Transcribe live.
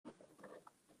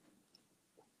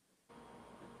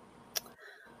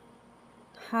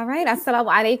All right.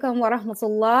 Assalamu alaikum wa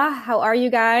rahmatullah. How are you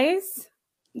guys?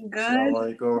 Good.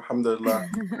 Assalamu alaikum. Alhamdulillah.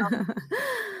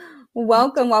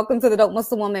 Welcome to the Dope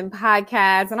Muslim Woman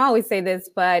podcast. And I always say this,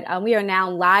 but we are now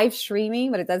live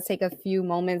streaming, but it does take a few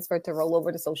moments for it to roll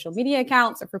over to social media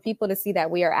accounts or for people to see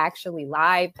that we are actually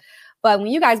live. But when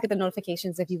you guys get the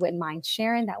notifications, if you wouldn't mind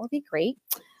sharing, that would be great.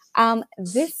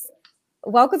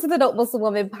 Welcome to the Dope Muslim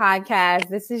Woman podcast.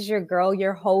 This is your girl,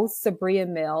 your host, Sabria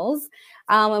Mills.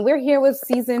 And we're here with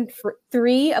season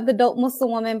 3 of the Dope Muslim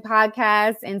Woman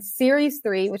podcast and series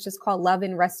 3, which is called Love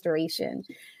and Restoration.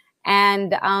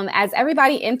 And as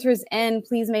everybody enters in,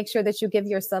 please make sure that you give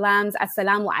your salams.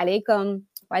 Assalamu alaikum.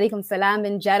 Wa alaikum salam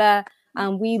in Jeddah.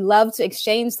 We love to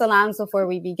exchange salams before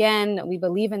we begin. We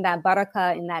believe in that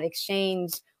barakah, in that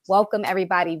exchange. Welcome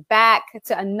everybody back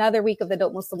to another week of the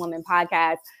Dope Muslim Woman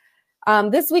podcast.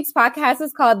 This week's podcast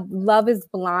is called Love is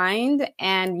Blind.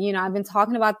 And, I've been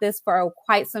talking about this for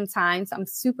quite some time. So I'm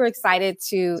super excited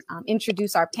to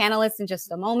introduce our panelists in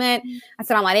just a moment.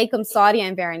 Assalamu alaikum, Saudi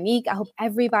and Veronique. I hope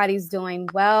everybody's doing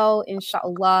well,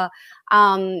 inshallah.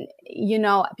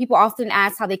 People often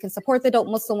ask how they can support the Dope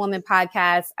Muslim Woman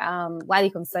podcast. Wa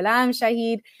alaikum salam,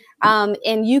 Shahid.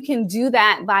 And you can do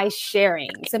that by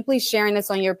sharing. Simply sharing this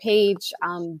on your page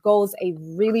goes a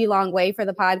really long way for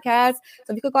the podcast. So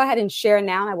if you could go ahead and share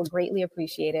now, I would greatly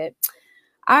appreciate it.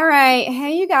 All right.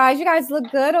 Hey, you guys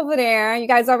look good over there. You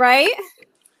guys all right?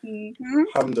 Mm-hmm.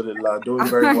 Alhamdulillah, doing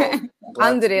very well.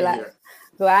 Alhamdulillah.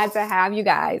 Glad to have you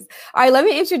guys. All right, let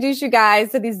me introduce you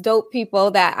guys to these dope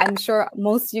people that I'm sure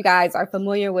most of you guys are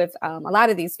familiar with. A lot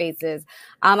of these faces.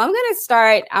 I'm going to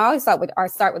start. I always start with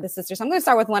the sisters. So I'm going to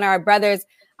start with one of our brothers.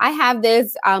 I have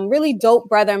this really dope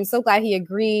brother. I'm so glad he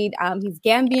agreed. He's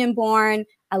Gambian born,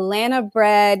 Atlanta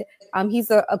bred. He's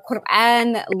a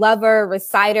Quran lover,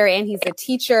 reciter, and he's a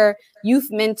teacher, youth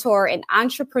mentor, and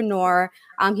entrepreneur.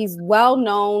 He's well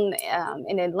known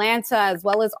in Atlanta as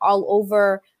well as all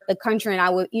over the country, and I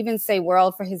would even say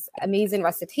world, for his amazing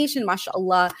recitation,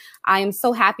 mashallah. I am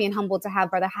so happy and humbled to have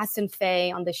Brother Hassan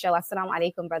Faye on the show. Assalamu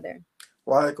alaikum, brother.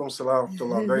 Wa alaikum salam.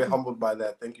 I'm very humbled by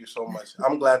that. Thank you so much.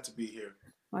 I'm glad to be here.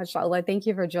 MashaAllah. Thank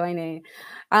you for joining.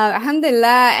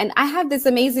 Alhamdulillah. And I have this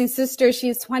amazing sister.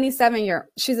 She's a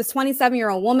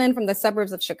 27-year-old woman from the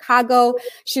suburbs of Chicago.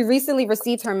 She recently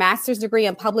received her master's degree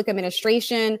in public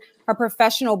administration. Her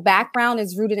professional background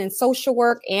is rooted in social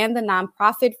work and the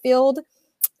nonprofit field.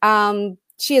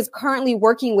 She is currently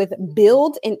working with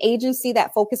Build, an agency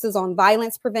that focuses on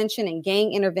violence prevention and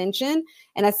gang intervention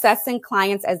and assessing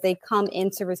clients as they come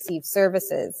in to receive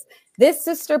services. This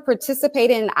sister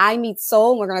participated in I Meet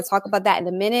Soul. We're going to talk about that in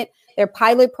a minute. Their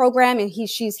pilot program, and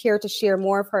she's here to share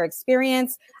more of her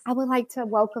experience. I would like to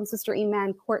welcome Sister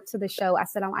Iman Court to the show.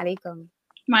 Assalamu alaikum.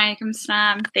 Wa alaikum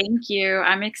salam. Thank you.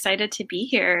 I'm excited to be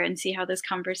here and see how this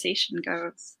conversation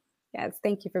goes. Yes,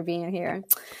 thank you for being here.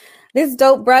 This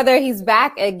dope brother, he's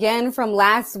back again from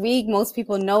last week. Most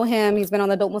people know him. He's been on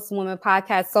the Dope Muslim Woman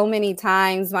podcast so many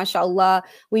times. MashaAllah.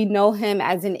 We know him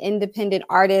as an independent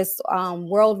artist,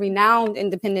 world-renowned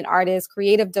independent artist,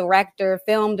 creative director,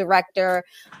 film director,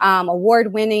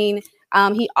 award-winning.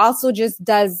 He also just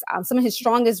does some of his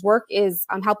strongest work is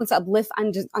helping to uplift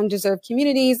undeserved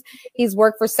communities. He's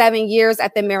worked for 7 years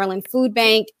at the Maryland Food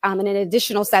Bank and an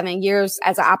additional 7 years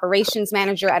as an operations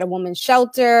manager at a women's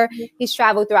shelter. He's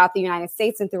traveled throughout the United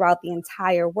States and throughout the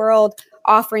entire world,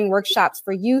 offering workshops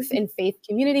for youth and faith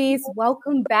communities.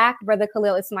 Welcome back, Brother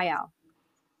Khalil Ismail.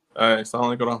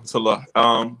 Assalamu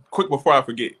alaikum. Quick before I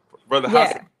forget, Brother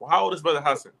Hassan. How old is Brother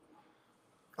Hassan?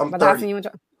 I'm Brother 30.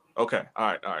 Hassan, Okay. All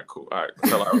right. Cool. All right.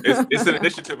 It's an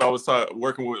initiative I was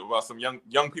working with about some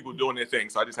young people doing their thing.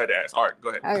 So I just had to ask. All right, go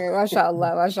ahead. Okay,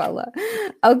 mashallah.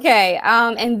 Okay.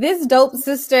 And this dope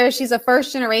sister, she's a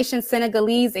first generation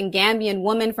Senegalese and Gambian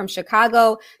woman from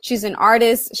Chicago. She's an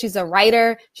artist. She's a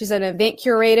writer. She's an event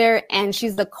curator, and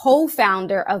she's the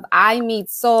co-founder of I Meet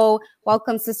Soul.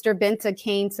 Welcome, Sister Binta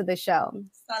Kane, to the show.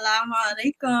 Assalamu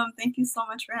alaikum. Thank you so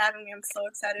much for having me. I'm so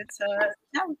excited to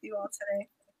chat with you all today.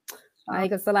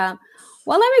 Alaikum salam.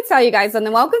 Well, let me tell you guys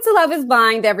something. Welcome to Love is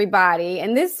Blind, everybody.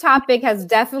 And this topic has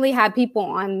definitely had people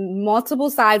on multiple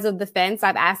sides of the fence.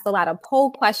 I've asked a lot of poll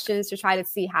questions to try to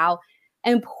see how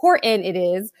important it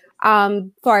is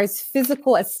far as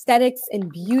physical aesthetics and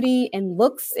beauty and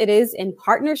looks it is in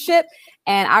partnership.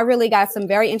 And I really got some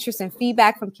very interesting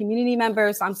feedback from community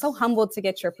members. So I'm so humbled to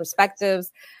get your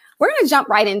perspectives. We're going to jump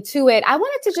right into it. I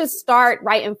wanted to just start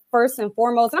right in first and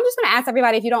foremost. And I'm just going to ask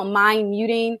everybody if you don't mind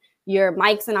muting your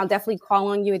mics, and I'll definitely call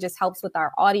on you. It just helps with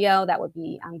our audio. That would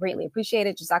be greatly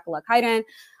appreciated. Jazakallah khairan.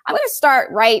 I'm going to start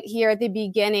right here at the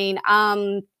beginning.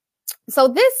 So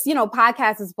this,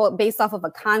 podcast is based off of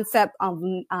a concept of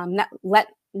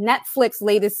Netflix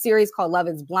latest series called Love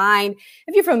is Blind.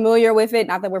 If you're familiar with it,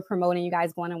 not that we're promoting you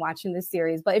guys going and watching this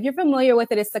series, but if you're familiar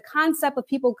with it, it's the concept of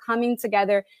people coming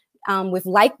together with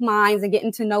like minds and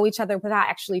getting to know each other without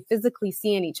actually physically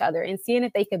seeing each other, and seeing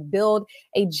if they could build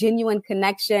a genuine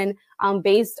connection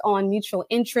based on mutual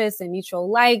interests and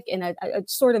mutual like, and a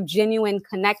sort of genuine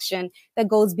connection that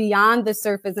goes beyond the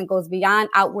surface and goes beyond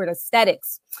outward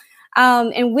aesthetics.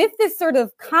 And with this sort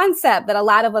of concept that a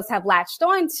lot of us have latched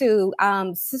on to,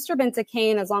 Sister Binta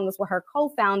Kane, as long as with her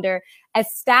co-founder,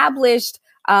 established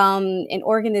an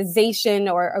organization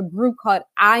or a group called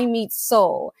I Meet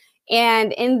Soul.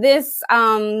 And in this,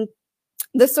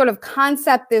 this sort of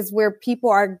concept is where people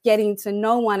are getting to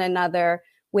know one another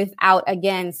without,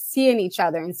 again, seeing each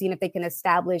other and seeing if they can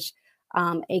establish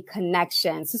a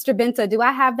connection. Sister Binta, do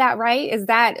I have that right? Is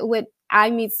that what I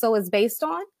Meet Soul is based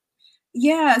on?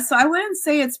 Yeah, so I wouldn't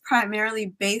say it's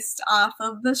primarily based off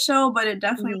of the show, but it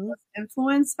definitely was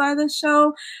influenced by the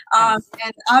show.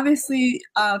 And obviously,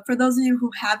 for those of you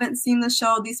who haven't seen the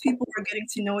show, these people were getting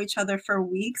to know each other for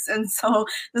weeks. And so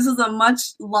this was a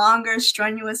much longer,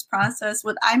 strenuous process.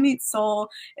 With I Meet Soul,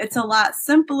 it's a lot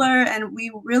simpler, and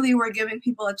we really were giving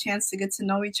people a chance to get to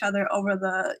know each other over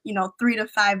the, 3 to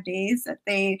 5 days that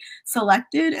they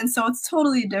selected. And so it's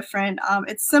totally different.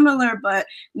 It's similar, but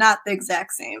not the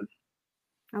exact same.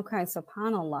 Okay,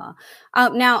 subhanAllah.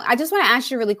 Now, I just want to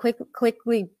ask you really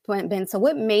quickly, Ben. So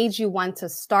what made you want to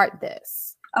start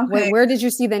this? Okay. Where did you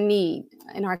see the need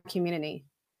in our community?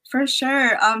 For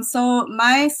sure. So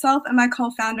myself and my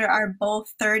co-founder are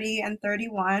both 30 and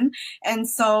 31. And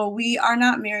so we are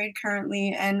not married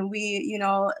currently. And we,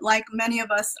 like many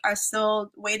of us, are still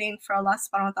waiting for Allah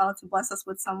subhanahu wa ta'ala to bless us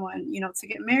with someone, to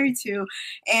get married to.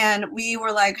 And we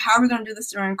were like, how are we going to do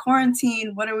this during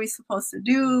quarantine? What are we supposed to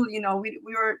do? We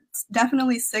were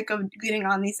definitely sick of getting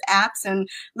on these apps and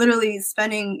literally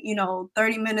spending,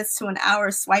 30 minutes to an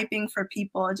hour swiping for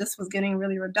people. It just was getting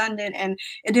really redundant, and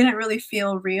it didn't really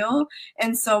feel real.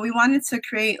 And so we wanted to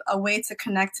create a way to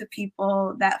connect to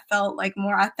people that felt like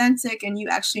more authentic, and you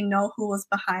actually know who was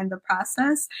behind the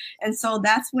process. And so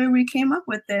that's where we came up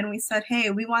with it. And we said,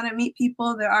 hey, we want to meet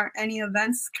people. There aren't any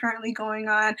events currently going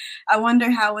on. I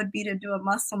wonder how it would be to do a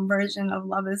Muslim version of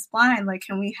Love is Blind. Like,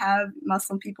 can we have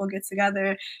Muslim people get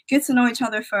together, get to know each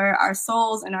other for our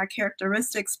souls and our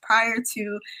characteristics prior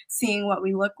to seeing what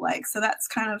we look like? So that's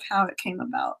kind of how it came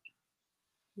about.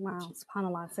 Wow,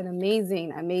 subhanAllah. It's an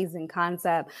amazing, amazing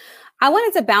concept. I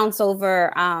wanted to bounce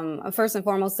over, first and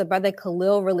foremost, to Brother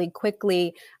Khalil really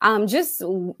quickly, just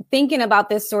thinking about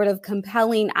this sort of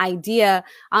compelling idea,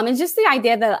 and just the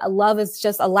idea that love is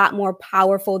just a lot more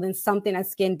powerful than something as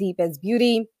skin deep as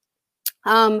beauty.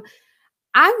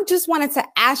 I just wanted to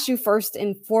ask you first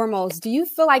and foremost, do you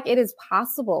feel like it is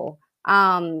possible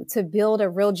to build a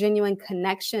real genuine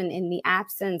connection in the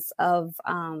absence of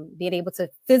being able to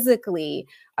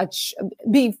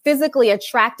be physically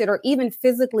attracted or even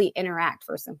physically interact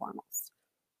first and foremost?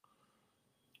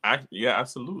 Yeah,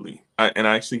 absolutely. I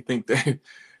actually think that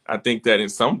in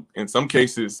some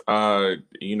cases,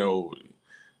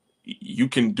 you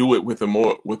can do it with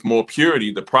more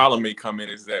purity. The problem may come in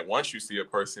is that once you see a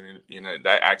person,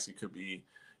 that actually could be,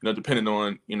 depending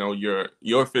on,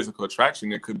 your physical attraction,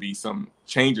 there could be some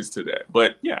changes to that.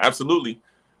 But yeah, absolutely.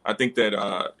 I think that,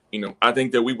 I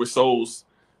think that we were souls.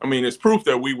 I mean, it's proof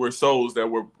that we were souls that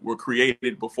were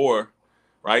created before,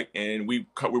 right? And we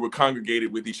were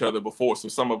congregated with each other before. So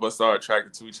some of us are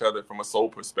attracted to each other from a soul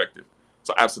perspective.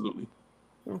 So absolutely.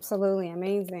 Absolutely.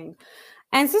 Amazing.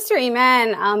 And Sister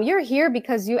Iman, you're here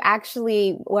because you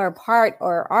actually were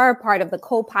are part of the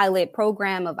co-pilot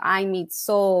program of I Meet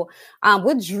Soul.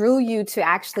 What drew you to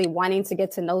actually wanting to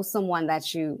get to know someone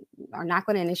that you are not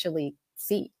going to initially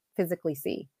physically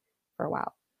see for a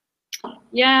while?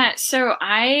 Yeah, so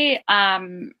I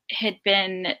had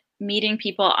been meeting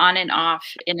people on and off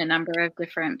in a number of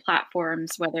different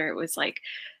platforms, whether it was like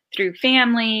through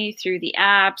family, through the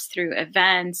apps, through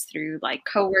events, through like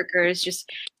coworkers, just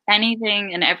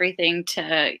anything and everything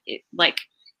to like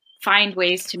find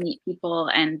ways to meet people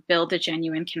and build a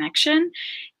genuine connection.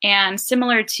 And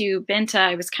similar to Binta,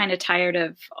 I was kind of tired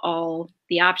of all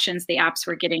the options. The apps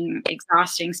were getting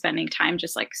exhausting, spending time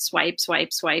just like swipe,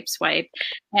 swipe, swipe, swipe.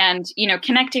 And,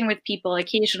 connecting with people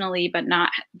occasionally, but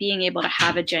not being able to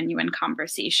have a genuine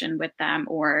conversation with them.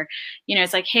 Or,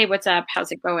 it's like, hey, what's up?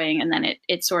 How's it going? And then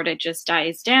it sort of just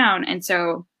dies down. And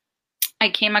so I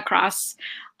came across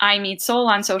I Meet Soul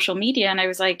on social media, and I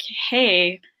was like,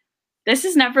 hey, this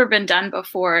has never been done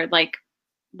before. Like,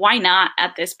 why not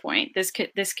at this point? This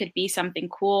could be something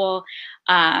cool.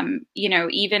 You know,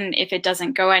 even if it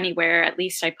doesn't go anywhere, at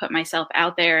least I put myself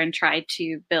out there and tried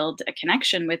to build a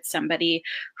connection with somebody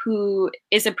who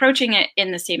is approaching it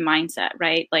in the same mindset,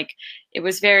 right? Like, it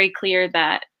was very clear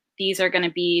that these are going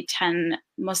to be 10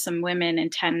 Muslim women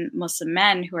and 10 Muslim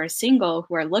men who are single,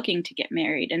 who are looking to get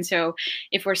married. And so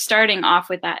if we're starting off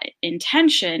with that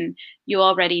intention, you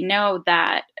already know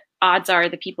that odds are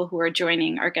the people who are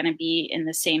joining are going to be in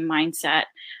the same mindset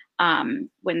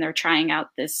when they're trying out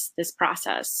this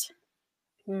process.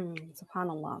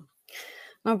 SubhanAllah.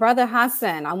 My brother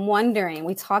Hassan, I'm wondering,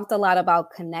 we talked a lot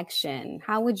about connection.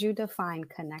 How would you define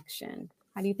connection?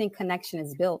 How do you think connection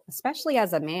is built, especially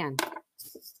as a man?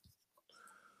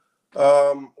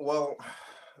 Well,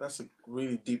 that's a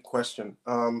really deep question.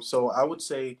 So I would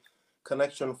say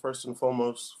connection first and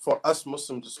foremost, for us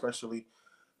Muslims especially.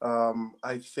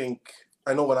 I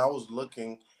know when I was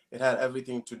looking, it had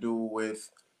everything to do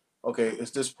with, okay, is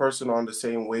this person on the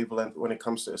same wavelength when it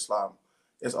comes to Islam?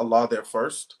 Is Allah there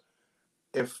first?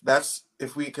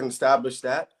 If we can establish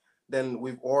that, then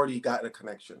we've already got a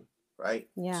connection, right?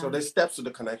 Yeah. So there's steps to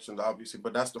the connections, obviously,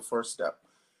 but that's the first step.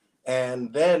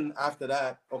 And then after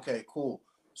that, okay, cool.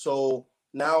 So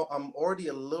now I'm already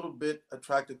a little bit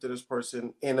attracted to this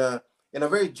person in a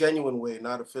very genuine way,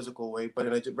 not a physical way, but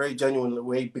in a very genuine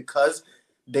way, because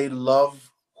they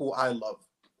love who I love.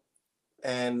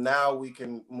 And now we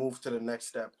can move to the next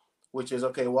step, which is,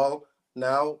 okay, well,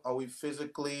 now are we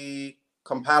physically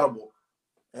compatible?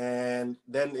 And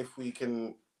then if we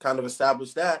can kind of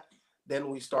establish that, then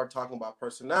we start talking about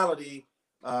personality,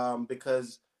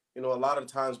 because, you know, a lot of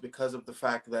times, because of the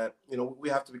fact that, you know, we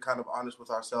have to be kind of honest with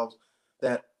ourselves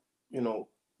that, you know,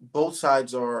 both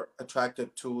sides are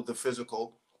attracted to the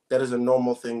physical. That is a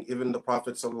normal thing. Even the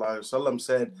Prophet ﷺ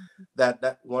said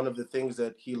that one of the things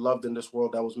that he loved in this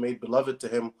world that was made beloved to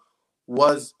him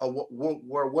were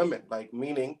women, like,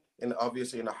 meaning, and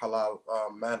obviously in a halal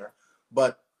manner.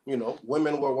 But, you know,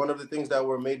 women were one of the things that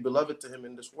were made beloved to him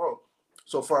in this world.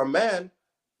 So for a man,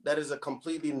 that is a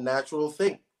completely natural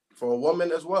thing. For a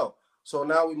woman as well. So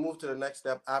now we move to the next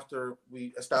step after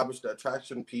we establish the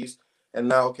attraction piece. And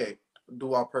now, okay,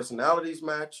 do our personalities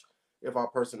match? If our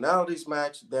personalities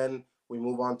match, then we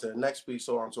move on to the next piece,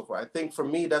 so on and so forth. I think for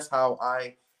me, that's how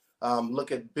I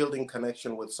look at building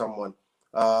connection with someone.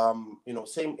 You know,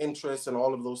 same interests and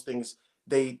all of those things,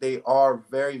 they are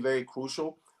very, very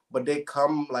crucial, but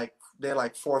they're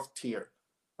like fourth tier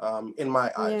in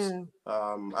my eyes. Yeah.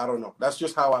 I don't know. That's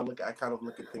just how I kind of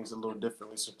look at things a little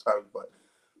differently sometimes, but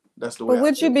that's the way. But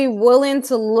would you be willing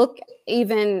to look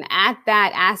even at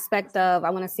that aspect of, I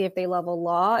want to see if they love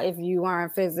Allah, if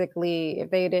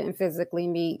they didn't physically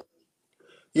meet,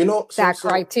 you know, that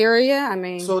criteria? I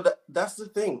mean, so that's the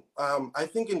thing. I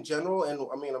think in general, and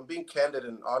I mean, I'm being candid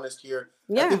and honest here.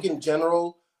 Yeah. I think in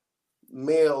general,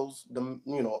 males,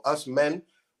 us men,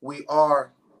 we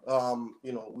are,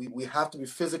 you know, we have to be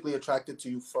physically attracted to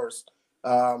you first.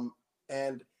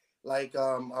 And like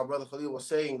our brother Khalil was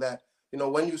saying, that, you know,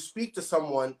 when you speak to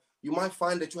someone, you might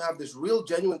find that you have this real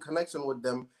genuine connection with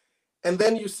them. And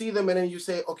then you see them and then you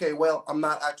say, okay, well, I'm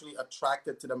not actually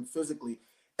attracted to them physically.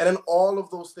 And then all of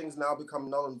those things now become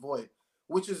null and void,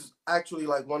 which is actually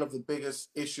like one of the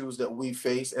biggest issues that we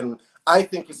face. And I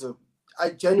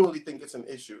genuinely think it's an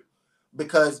issue,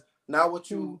 because now what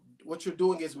you're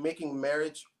doing is making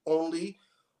marriage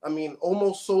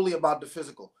almost solely about the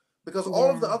physical. Because all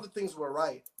of the other things were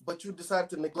right, but you decided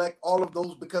to neglect all of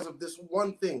those because of this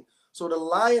one thing. So the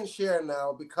lion's share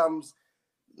now becomes,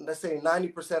 let's say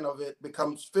 90% of it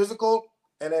becomes physical,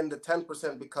 and then the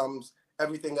 10% becomes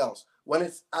everything else, when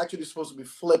it's actually supposed to be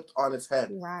flipped on its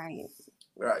head.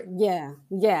 Right.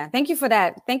 Yeah. Thank you for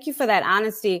that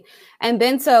honesty. And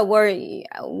Binta,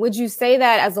 would you say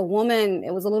that as a woman,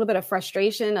 it was a little bit of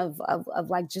frustration of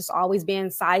like just always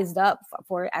being sized up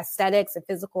for aesthetics and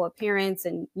physical appearance,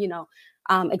 and, you know,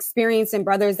 experiencing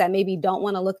brothers that maybe don't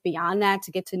want to look beyond that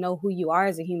to get to know who you are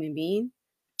as a human being?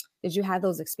 Did you have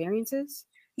those experiences?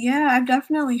 Yeah, I've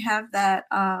definitely have that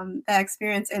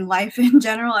experience in life in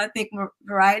general. I think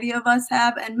variety of us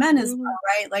have, and men as well,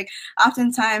 right? Like,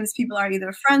 oftentimes people are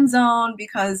either friend zoned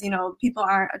because, you know, people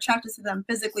aren't attracted to them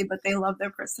physically, but they love their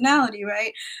personality,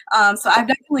 right? So I've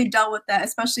definitely dealt with that,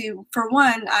 especially for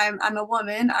one, I'm a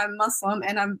woman, I'm Muslim,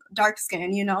 and I'm dark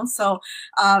skinned, you know. So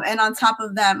and on top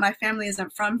of that, my family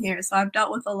isn't from here, so I've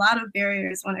dealt with a lot of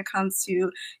barriers when it comes to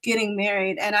getting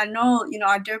married. And I know, you know,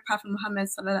 our dear Prophet Muhammad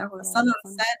sallallahu alaihi wasallam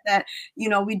said that, you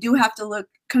know, we do have to look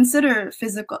consider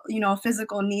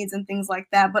physical needs and things like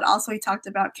that. But also he talked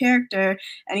about character,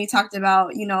 and he talked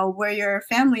about, where your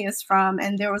family is from.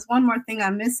 And there was one more thing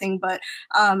I'm missing, but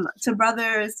to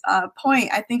brother's point,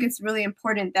 I think it's really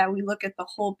important that we look at the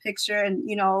whole picture, and,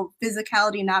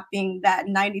 physicality not being that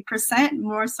 90%,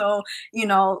 more so,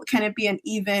 can it be an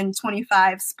even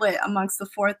 25 split amongst the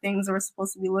four things we're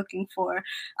supposed to be looking for?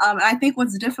 I think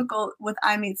what's difficult with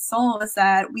I Meet Soul is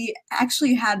that we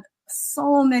actually had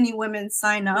so many women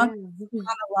sign up.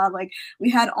 Like we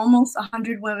had almost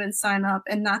 100 women sign up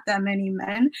and not that many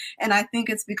men. And I think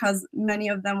it's because many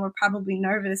of them were probably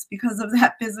nervous because of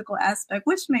that physical aspect,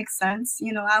 which makes sense.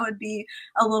 I would be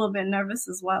a little bit nervous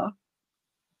as well.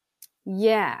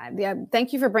 Yeah.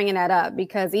 Thank you for bringing that up,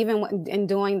 because even in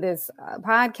doing this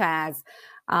podcast,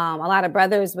 a lot of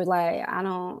brothers would like, I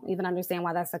don't even understand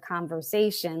why that's a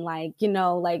conversation. Like,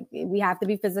 like we have to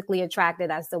be physically attracted.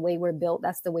 That's the way we're built.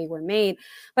 That's the way we're made.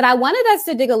 But I wanted us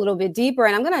to dig a little bit deeper.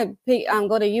 And I'm going to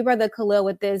go to you, Brother Khalil,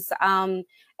 with this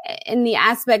in the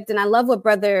aspect. And I love what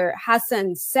Brother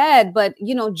Hassan said, but,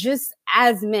 just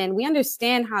as men, we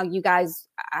understand how you guys,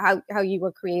 how you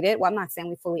were created. Well, I'm not saying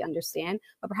we fully understand,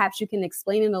 but perhaps you can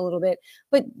explain it a little bit.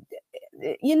 But,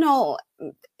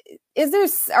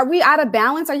 are we out of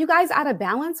balance? Are you guys out of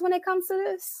balance when it comes to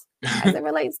this, as it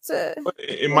relates to?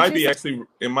 It might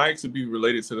actually be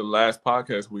related to the last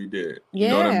podcast we did. You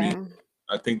know what I mean?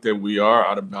 I think that we are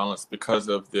out of balance because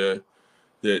of the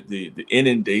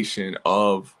inundation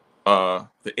of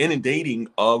the inundating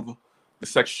of the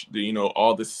sex,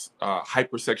 all this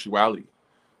hypersexuality,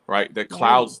 right? That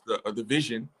clouds the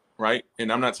vision, right?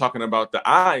 And I'm not talking about the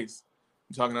eyes.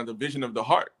 I'm talking about the vision of the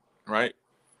heart, right?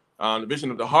 The vision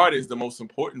of the heart is the most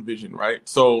important vision, right?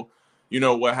 So,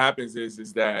 what happens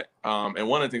is that, and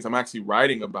one of the things I'm actually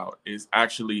writing about is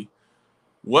actually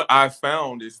what I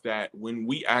found is that when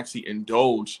we actually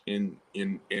indulge in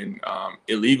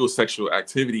illegal sexual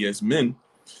activity as men,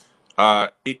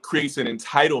 it creates an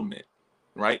entitlement,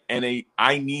 right? And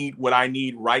I need what I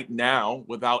need right now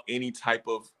without any type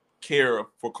of care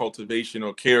for cultivation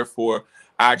or care for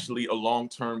actually a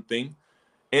long-term thing.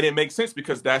 And it makes sense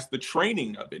because that's the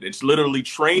training of it. It's literally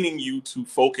training you to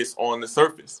focus on the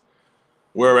surface.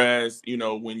 Whereas,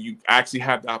 when you actually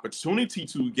have the opportunity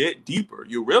to get deeper,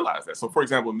 you realize that. So, for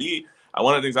example, me,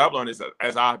 one of the things I've learned is that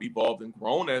as I've evolved and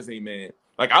grown as a man,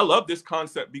 like I love this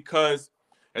concept because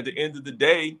at the end of the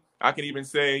day, I can even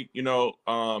say, with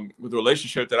the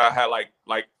relationship that I had, like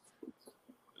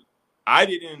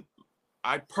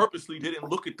I purposely didn't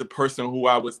look at the person who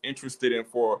I was interested in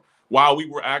for while we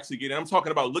were actually getting. I'm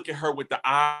talking about look at her with the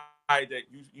eye that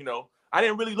I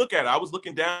didn't really look at her. I was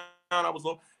looking down.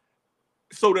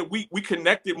 So that we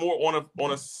connected more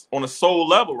on a soul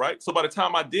level, right? So by the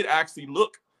time I did actually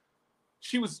look,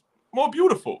 she was more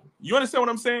beautiful. You understand what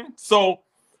I'm saying? So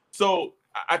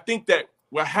I think that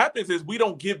what happens is we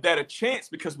don't give that a chance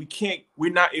because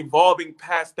we're not evolving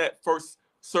past that first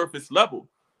surface level,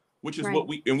 which is what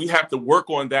we have to work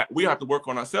on that. We have to work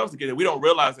on ourselves to get it. We don't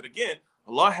realize it again.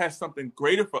 Allah has something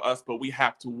greater for us, but we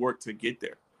have to work to get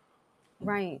there.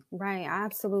 Right. I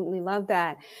absolutely love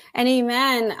that. And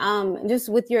Iman, just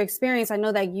with your experience, I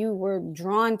know that you were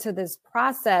drawn to this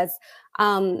process.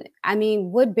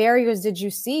 What barriers did you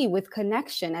see with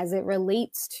connection as it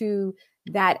relates to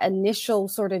that initial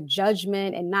sort of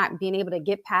judgment and not being able to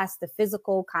get past the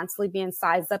physical, constantly being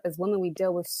sized up? As women, we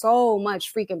deal with so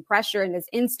much freaking pressure in this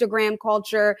Instagram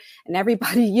culture and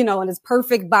everybody, in this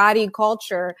perfect body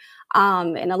culture.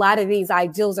 And a lot of these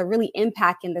ideals are really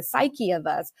impacting the psyche of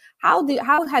us. How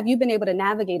have you been able to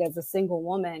navigate as a single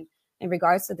woman in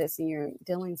regards to this in your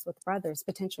dealings with brothers,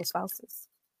 potential spouses?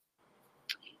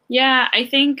 Yeah, I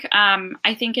think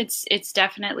it's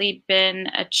definitely been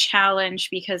a challenge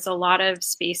because a lot of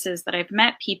spaces that I've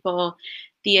met people,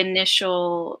 the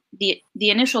initial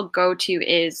go-to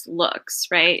is looks,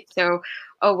 right? So,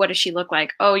 oh, what does she look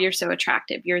like? Oh, you're so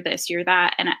attractive. You're this, you're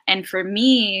that. And for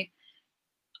me,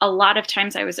 a lot of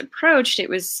times I was approached, it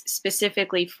was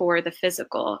specifically for the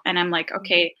physical. And I'm like,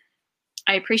 okay,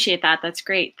 I appreciate that. That's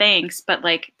great. Thanks. But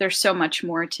like, there's so much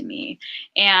more to me.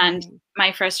 And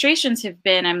my frustrations have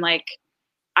been, I'm like,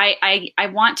 I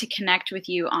want to connect with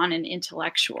you on an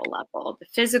intellectual level. The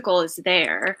physical is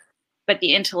there, but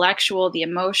the intellectual, the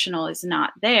emotional is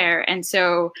not there. And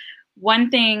so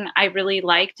one thing I really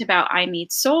liked about I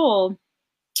Meet Soul,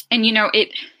 and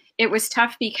it was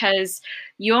tough because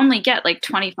you only get like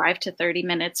 25 to 30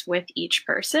 minutes with each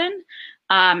person.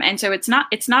 And so it's not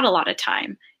a lot of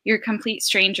time. You're complete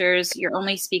strangers. You're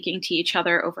only speaking to each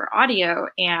other over audio.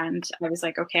 And I was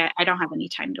like, okay, I don't have any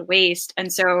time to waste.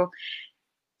 And so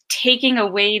taking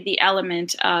away the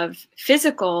element of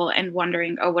physical and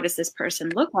wondering, oh, what does this person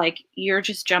look like? You're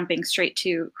just jumping straight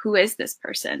to, who is this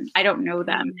person? I don't know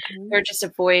them. They're just a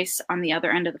voice on the other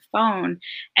end of the phone.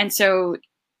 And so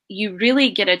you really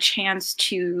get a chance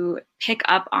to pick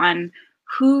up on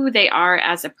who they are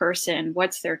as a person,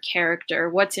 what's their character,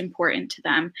 what's important to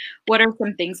them, what are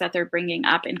some things that they're bringing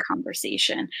up in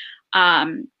conversation.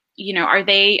 You know, are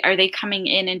they coming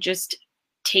in and just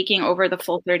taking over the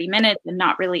full 30 minutes and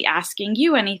not really asking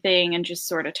you anything and just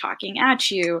sort of talking at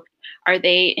you? Are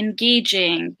they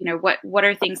engaging? You know, what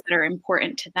are things that are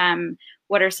important to them?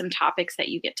 What are some topics that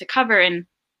you get to cover? And,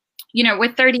 you know,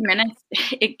 with 30 minutes,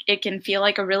 it can feel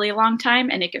like a really long time,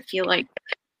 and it could feel like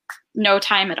no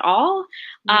time at all.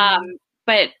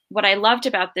 But what I loved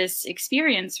about this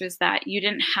experience was that you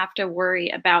didn't have to worry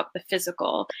about the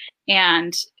physical,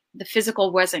 and the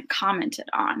physical wasn't commented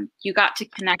on. You got to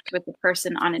connect with the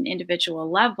person on an individual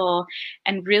level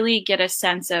and really get a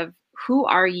sense of, who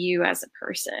are you as a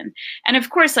person? And of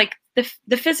course, like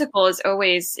the physical is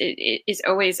always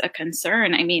a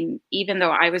concern. I mean, even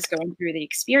though I was going through the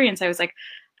experience, I was like,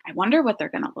 I wonder what they're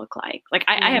going to look like. Like,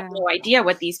 I have no idea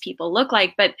what these people look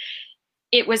like, but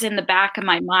it was in the back of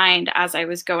my mind as I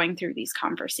was going through these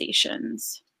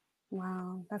conversations.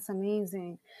 Wow, that's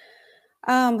amazing.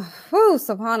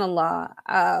 SubhanAllah.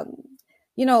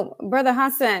 You know, Brother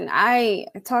Hassan, I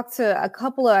talked to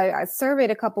I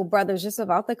surveyed a couple brothers just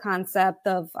about the concept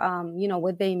of, you know,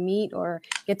 would they meet or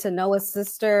get to know a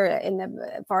sister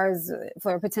as far as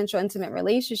for a potential intimate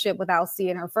relationship without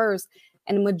seeing her first.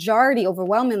 And the majority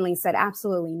overwhelmingly said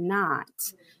absolutely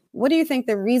not. What do you think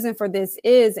the reason for this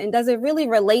is? And does it really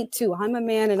relate to, I'm a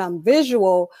man and I'm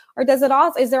visual, or is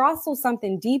there also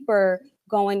something deeper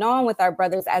going on with our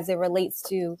brothers as it relates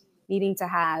to needing to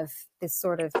have this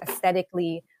sort of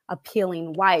aesthetically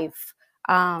appealing wife,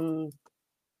 for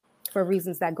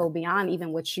reasons that go beyond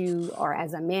even what you are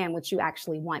as a man, what you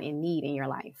actually want and need in your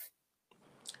life?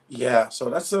 Yeah, so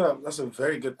that's a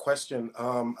very good question.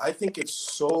 I think it's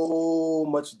so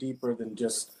much deeper than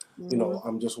just, you know,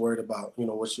 I'm just worried about, you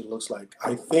know, what she looks like.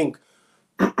 I think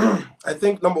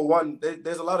number one,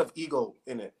 there's a lot of ego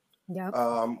in it.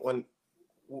 Yeah.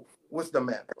 With the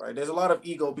men, right? There's a lot of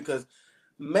ego because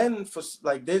men, for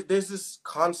like, there's this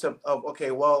concept of,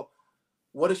 okay, well,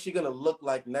 what is she gonna look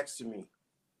like next to me?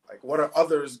 Like, what are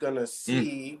others gonna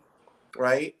see,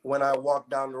 right? When I walk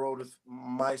down the road with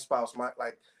my spouse,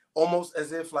 like almost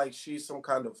as if like she's some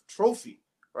kind of trophy,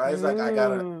 right? It's like I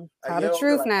gotta tell the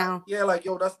truth now. Yeah, like,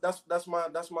 yo, that's my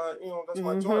you know, that's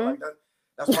my joy, like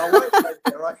that's my wife right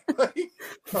there, right?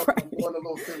 I'm going a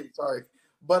little silly, sorry,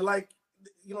 but like,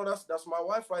 you know, that's my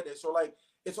wife right there. So like,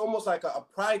 it's almost like a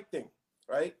pride thing,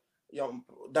 right? You know,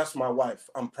 that's my wife.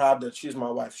 I'm proud that she's my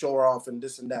wife. Show her off and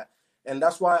this and that. And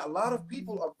that's why a lot of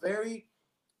people are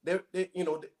they're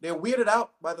weirded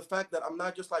out by the fact that I'm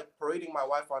not just like parading my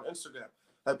wife on Instagram.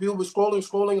 Like, people be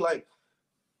scrolling like,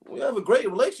 we have a great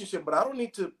relationship, but I don't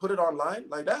need to put it online.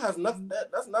 Like, that has nothing.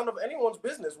 That's none of anyone's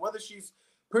business. Whether she's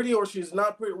pretty or she's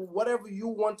not pretty, whatever you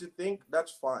want to think,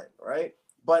 that's fine, right?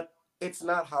 But it's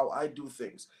not how I do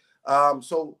things.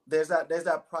 So there's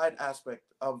that pride aspect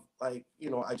of, like, you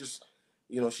know, I just,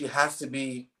 you know, she has to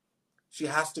be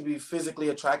physically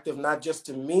attractive, not just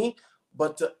to me,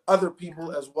 but to other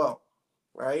people as well,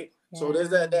 right? Yeah. So there's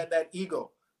that ego.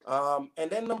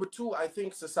 And then number two, I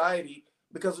think society,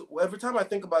 because every time I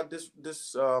think about this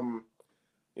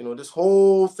you know, this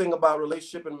whole thing about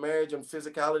relationship and marriage and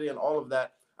physicality and all of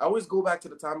that, I always go back to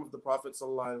the time of the Prophet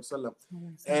sallallahu alaihi wasallam,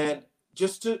 and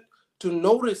just to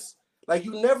notice, like,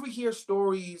 you never hear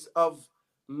stories of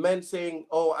men saying,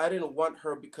 "Oh, I didn't want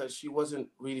her because she wasn't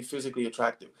really physically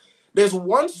attractive." There's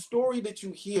one story that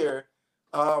you hear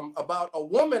about a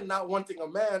woman not wanting a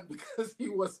man because he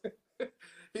wasn't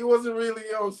really,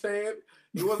 you know what I'm saying?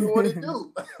 He wasn't what he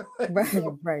do. Right,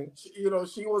 so, right. You know,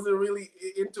 she wasn't really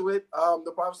into it.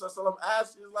 The Prophet ﷺ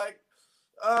asked, he's like,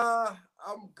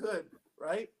 I'm good,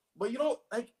 right? But, you know,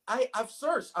 like, I've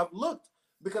searched, I've looked,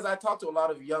 because I talk to a lot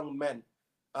of young men,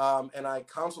 and I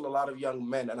counsel a lot of young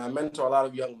men, and I mentor a lot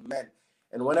of young men.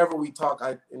 And whenever we talk,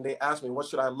 and they ask me, what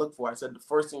should I look for? I said, the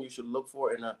first thing you should look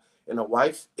for in a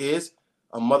wife is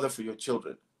a mother for your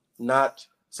children, not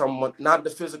someone, not the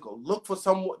physical. Look for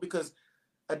someone, because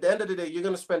at the end of the day, you're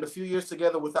going to spend a few years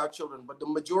together without children, but the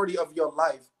majority of your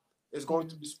life is going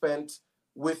to be spent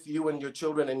with you and your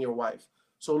children and your wife.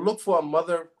 So look for a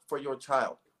mother for your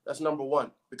child. That's number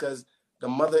one, because the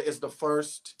mother is the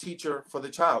first teacher for the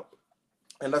child.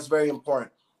 And that's very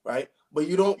important, right? But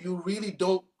you really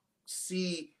don't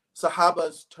see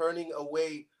Sahabas turning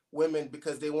away women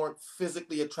because they weren't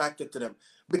physically attracted to them,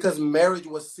 because marriage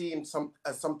was seen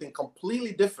as something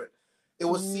completely different. It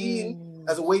was seen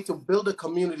as a way to build a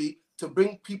community, to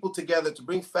bring people together, to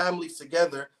bring families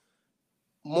together,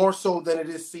 more so than it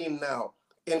is seen now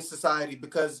in society,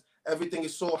 because everything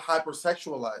is so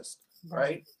hypersexualized,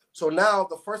 right? So now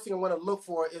the first thing I want to look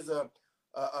for is a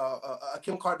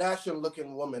Kim Kardashian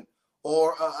looking woman,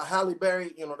 or a Halle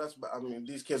Berry. I mean,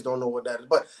 these kids don't know what that is,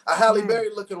 but a Halle Berry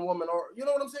looking woman, or you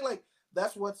know what I'm saying? Like,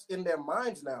 that's what's in their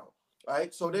minds now,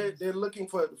 right? So they're looking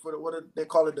for what they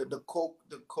call it, the Coke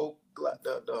Coke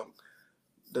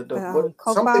something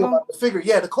bottle? about the figure.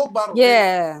 Yeah, the Coke bottle.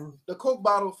 Yeah. Figure. The Coke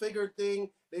bottle figure thing.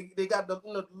 They got the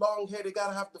long hair. They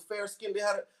gotta have the fair skin. They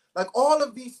had like all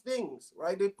of these things,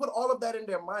 right? They put all of that in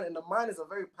their mind, and the mind is a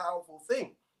very powerful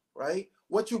thing, right?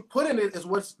 What you put in it is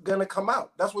what's gonna come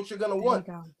out. That's what you're gonna want.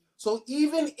 So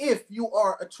even if you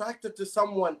are attracted to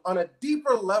someone on a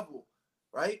deeper level,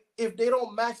 right? If they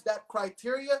don't match that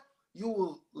criteria, you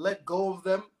will let go of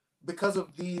them because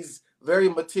of these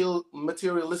very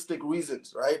materialistic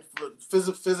reasons, right?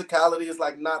 Physicality is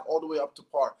like not all the way up to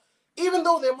par. Even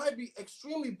though they might be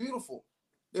extremely beautiful,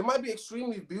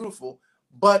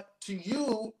 but to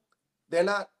you, they're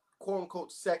not quote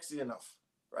unquote sexy enough,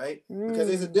 right? Because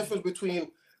there's a difference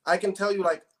between, I can tell you,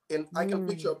 like, I can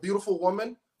picture a beautiful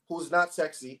woman who's not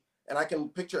sexy, and I can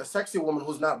picture a sexy woman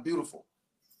who's not beautiful.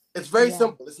 It's very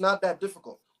simple. It's not that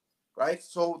difficult, right?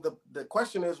 So the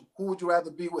question is, who would you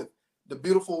rather be with? The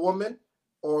beautiful woman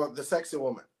or the sexy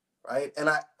woman, right? And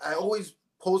I always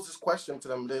pose this question to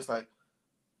them. They're like,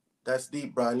 that's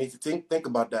deep, bro. I need to think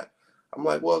about that. I'm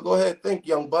like, well, go ahead, think,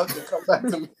 young buck, and come back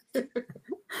to me.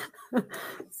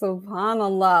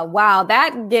 SubhanAllah. Wow,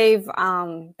 that gave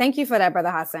thank you for that,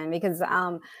 Brother Hassan, because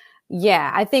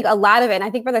I think a lot of it, and I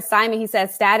think Brother Simon, he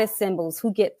says status symbols,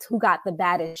 who got the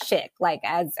baddest chick, like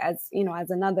as you know, as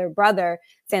another brother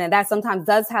saying that sometimes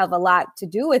does have a lot to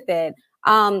do with it.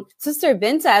 Sister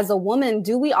Binta, as a woman,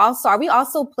 are we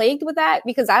also plagued with that?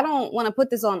 Because I don't want to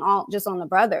put this on just on the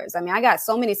brothers. I mean, I got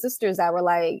so many sisters that were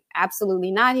like,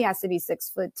 absolutely not. He has to be 6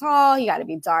 foot tall. He got to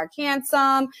be dark,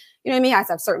 handsome. You know what I mean? He has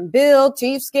to have certain build,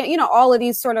 cheap skin, you know, all of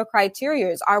these sort of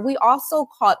criteria. Are we also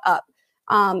caught up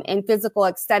in physical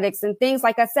aesthetics and things,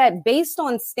 like I said, based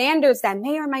on standards that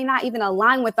may or may not even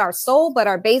align with our soul, but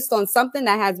are based on something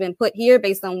that has been put here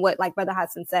based on what, like Brother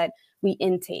Hassan said, we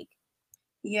intake?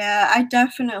 Yeah, I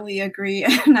definitely agree.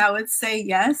 And I would say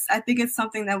yes. I think it's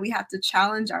something that we have to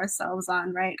challenge ourselves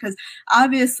on, right? Because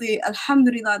obviously,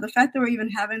 alhamdulillah, the fact that we're even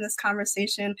having this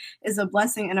conversation is a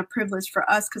blessing and a privilege for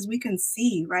us, because we can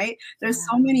see, right? There's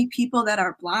so many people that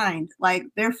are blind, like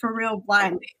they're for real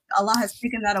blind. Allah has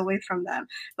taken that away from them.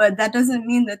 But that doesn't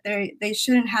mean that they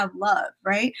shouldn't have love,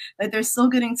 right? Like they're still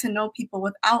getting to know people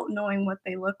without knowing what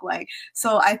they look like.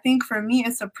 So I think for me,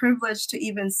 it's a privilege to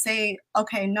even say,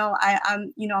 okay, no,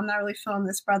 I'm not really feeling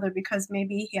this brother because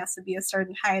maybe he has to be a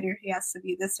certain height, or he has to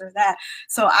be this or that.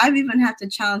 So I've even had to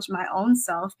challenge my own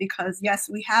self, because yes,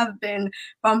 we have been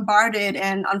bombarded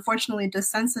and unfortunately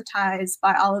desensitized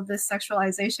by all of this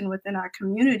sexualization within our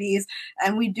communities.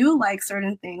 And we do like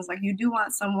certain things. Like you do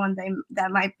want someone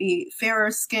that might be fairer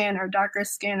skin or darker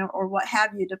skin, or what have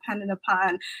you, dependent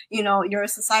upon, your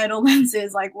societal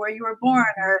lenses, like where you were born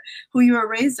or who you were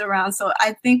raised around. So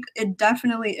I think it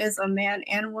definitely is a man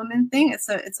and woman thing. It's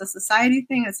a society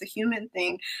thing. It's a human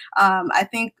thing. I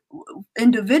think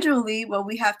individually, what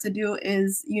we have to do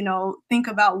is, think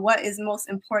about what is most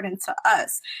important to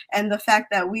us, and the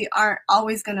fact that we aren't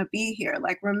always going to be here.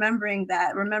 Like remembering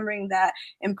that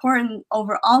important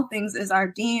over all things is our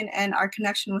deen and our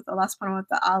connection with Allah subhanahu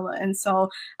wa ta'ala. And so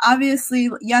obviously,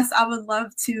 yes, I would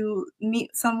love to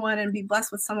meet someone and be blessed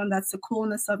with someone that's the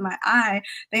coolness of my eye.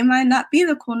 They might not be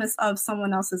the coolness of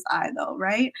someone else's eye though,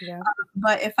 right? Yeah.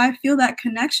 But if I feel that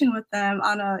connection with them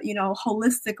on a,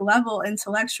 holistic level,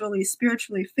 intellectually,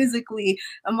 spiritually, physically,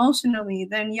 emotionally,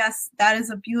 then yes, that is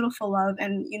a beautiful love.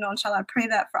 And, inshallah, I pray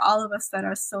that for all of us that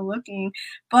are still looking.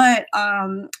 But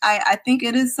I think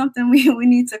it is something we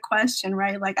need to question,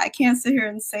 right? Like I can't sit here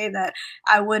and say that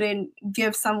I wouldn't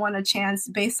give someone a chance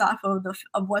based off of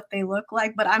what they look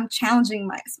like, but I'm challenging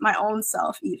my own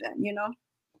self even,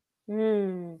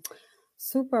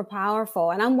 Super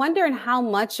powerful. And I'm wondering how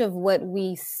much of what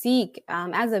we seek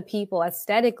as a people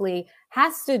aesthetically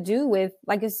has to do with,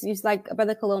 like it's like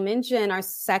Brother Khalil mentioned, our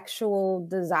sexual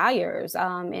desires.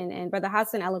 And Brother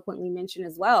Hassan eloquently mentioned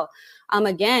as well.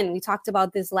 Again, we talked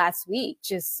about this last week,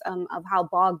 just of how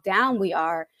bogged down we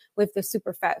are with the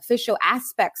superficial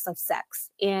aspects of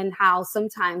sex, and how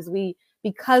sometimes we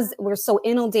because we're so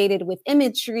inundated with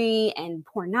imagery and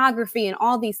pornography and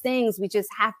all these things, we just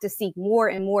have to seek more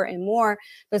and more and more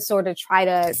to sort of try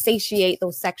to satiate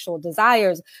those sexual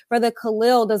desires. Brother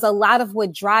Khalil, does a lot of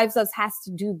what drives us has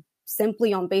to do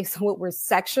simply on based on what we're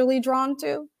sexually drawn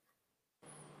to?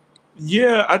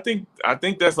 Yeah, I think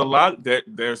there's a lot that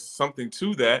there's something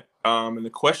to that. And the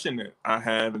question that I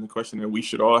have, and the question that we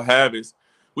should all have, is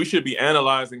we should be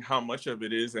analyzing how much of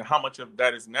it is and how much of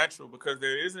that is natural, because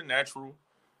there is a natural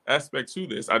aspect to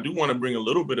this. I do want to bring a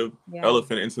little bit of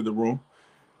elephant into the room,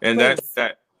 and that's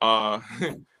that Allah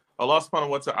subhanahu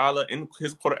wa ta'ala in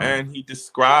his Quran, he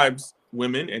describes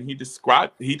women and he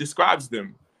describes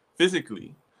them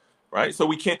physically. Right, so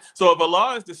we can't. So if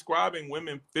Allah is describing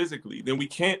women physically, then we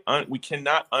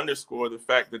cannot underscore the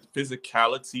fact that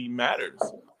physicality matters,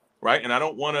 right? And I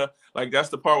don't want to, like, that's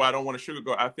the part where I don't want to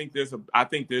sugarcoat. I think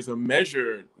there's a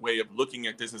measured way of looking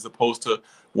at this as opposed to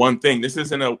one thing. This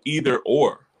isn't a either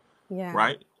or,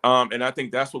 right? And I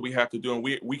think that's what we have to do, and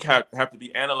we have to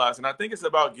be analyzed. And I think it's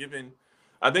about giving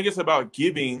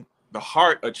the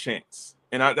heart a chance,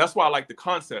 and that's why I like the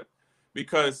concept,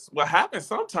 because what happens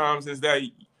sometimes is that,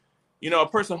 you know, a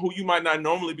person who you might not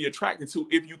normally be attracted to,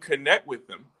 if you connect with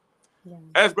them,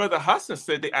 as Brother Hassan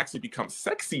said, they actually become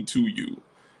sexy to you.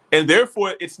 And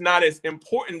therefore, it's not as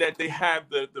important that they have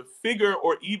the figure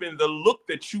or even the look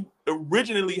that you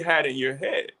originally had in your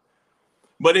head.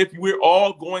 But if we're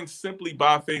all going simply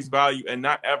by face value and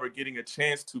not ever getting a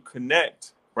chance to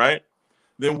connect, right,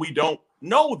 then we don't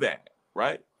know that,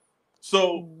 right?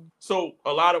 So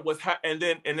a lot of what's and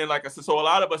then like I said, so a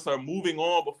lot of us are moving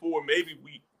on before maybe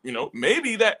we, you know,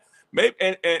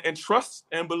 and trust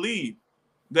and believe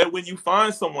that when you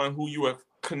find someone who you are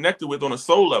connected with on a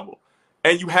soul level,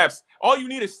 and you have, all you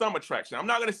need is some attraction. I'm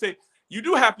not going to say you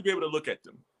do have to be able to look at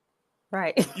them.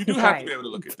 Right. You do have to be able to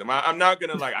look at them. I'm not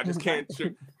going to, I just can't.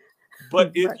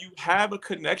 But if you have a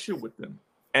connection with them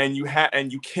and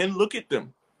you can look at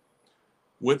them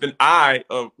with an eye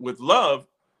with love,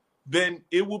 then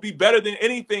it will be better than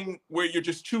anything where you're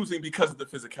just choosing because of the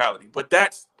physicality. But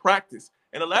that's practice.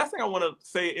 And the last thing I want to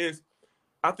say is,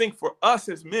 I think for us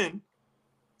as men,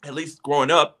 at least growing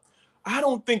up, I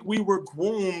don't think we were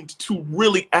groomed to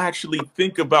really actually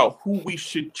think about who we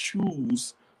should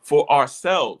choose for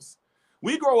ourselves.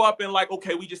 We grow up in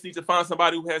okay, we just need to find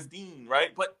somebody who has deen, right?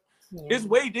 But it's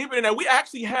way deeper than that. We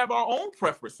actually have our own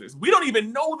preferences. We don't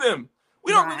even know them.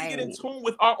 We don't really get in tune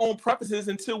with our own preferences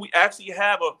until we actually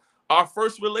have our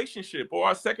first relationship or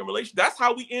our second relationship. That's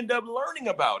how we end up learning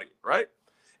about it, right?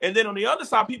 And then on the other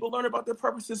side, people learn about their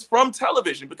preferences from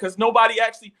television because nobody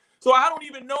actually, so I don't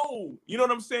even know, you know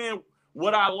what I'm saying,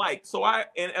 what I like. So I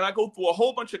go through a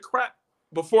whole bunch of crap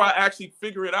before I actually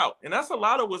figure it out. And that's a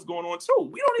lot of what's going on too.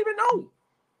 We don't even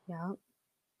know.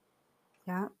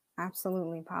 Yeah,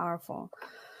 absolutely powerful.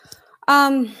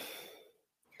 All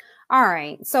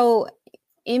right. So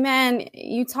Iman,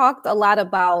 you talked a lot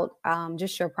about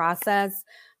just your process,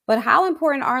 but how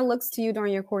important are looks to you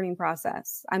during your courting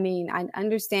process? I mean, I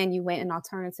understand you went an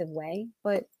alternative way,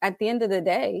 but at the end of the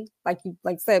day, like you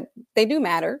said, they do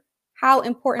matter. How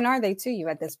important are they to you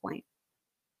at this point?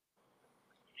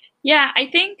 Yeah, I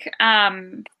think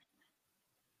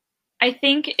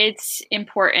it's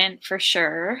important for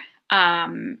sure.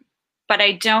 But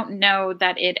I don't know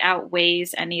that it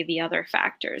outweighs any of the other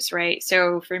factors, right?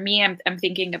 So for me, I'm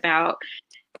thinking about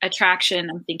attraction.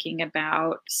 I'm thinking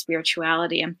about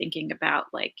spirituality. I'm thinking about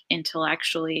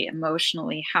intellectually,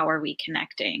 emotionally, how are we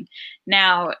connecting?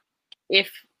 Now,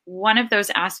 if one of those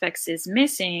aspects is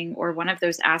missing or one of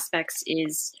those aspects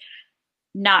is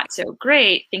not so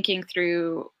great, thinking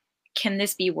through, can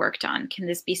this be worked on? Can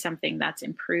this be something that's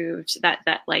improved,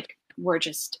 that we're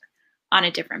just on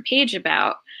a different page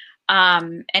about?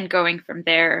 And going from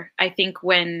there, I think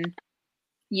when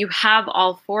you have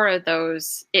all four of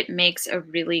those, it makes a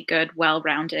really good,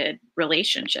 well-rounded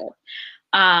relationship.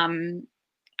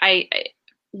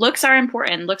 Looks are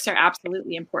important. Looks are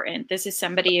absolutely important. This is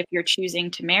somebody, if you're choosing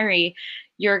to marry,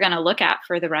 you're going to look at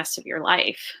for the rest of your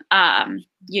life.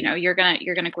 You're going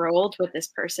to grow old with this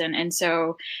person. And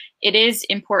so it is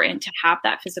important to have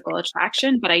that physical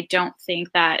attraction, but I don't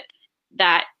think that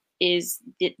is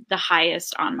the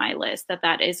highest on my list,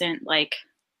 that isn't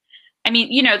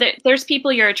there's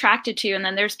people you're attracted to, and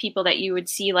then there's people that you would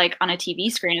see on a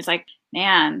TV screen. It's like,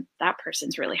 man, that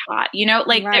person's really hot.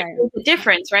 Right. There's a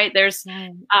difference, right? There's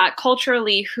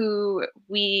culturally who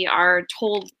we are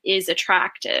told is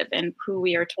attractive and who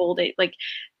we are told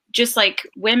just like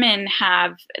women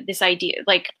have this idea,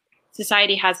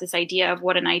 society has this idea of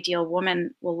what an ideal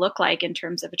woman will look like in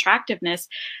terms of attractiveness.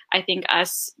 I think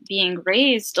us being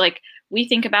raised, like, we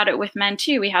think about it with men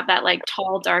too. We have that like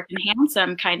tall, dark, and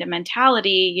handsome kind of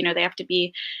mentality. You know, they have to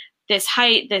be this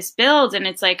height, this build, and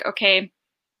it's like, okay,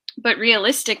 but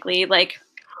realistically, like,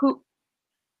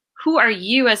 who are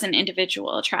you as an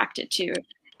individual attracted to?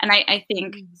 And I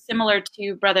think similar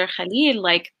to Brother Khalil,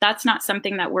 like, that's not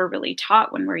something that we're really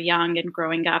taught when we're young and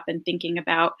growing up and thinking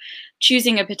about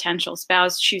choosing a potential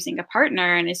spouse, choosing a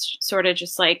partner. And it's sort of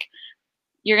just like,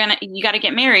 you got to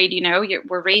get married, you know,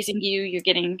 we're raising you, you're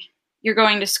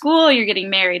going to school, you're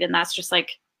getting married. And that's just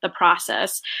like the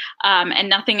process. And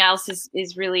nothing else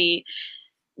is really,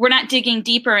 we're not digging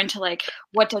deeper into like,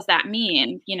 what does that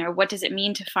mean? You know, what does it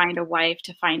mean to find a wife,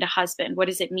 to find a husband? What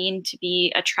does it mean to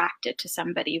be attracted to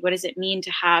somebody? What does it mean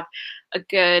to have a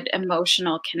good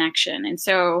emotional connection? And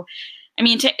so, I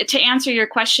mean, to answer your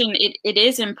question, it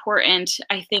is important,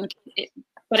 I think,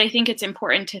 but I think it's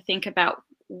important to think about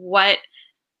what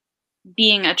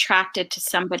being attracted to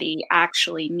somebody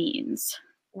actually means.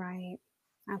 Right.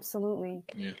 Absolutely.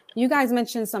 Yeah. You guys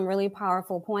mentioned some really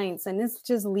powerful points, and this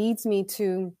just leads me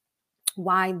to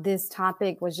why this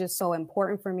topic was just so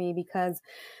important for me, because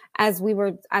as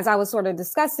I was sort of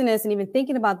discussing this and even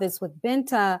thinking about this with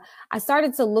Binta, I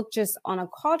started to look just on a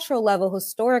cultural level,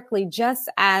 historically, just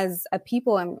as a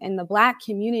people in the Black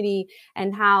community,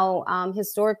 and how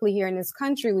historically here in this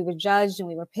country, we were judged and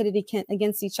we were pitted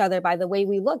against each other by the way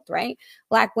we looked, right?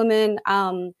 Black women,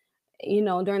 you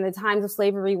know, during the times of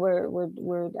slavery were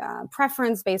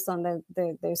preferenced based on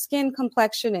their skin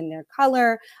complexion and their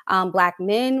color. Black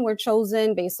men were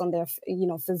chosen based on their, you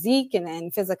know, physique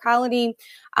and physicality.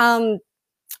 I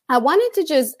wanted to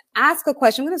just ask a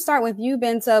question. I'm going to start with you,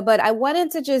 Binta, but I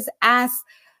wanted to just ask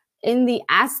in the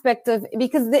aspect of,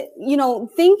 because you know,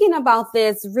 thinking about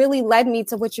this really led me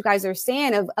to what you guys are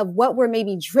saying of what we're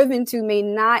maybe driven to may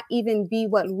not even be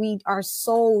what our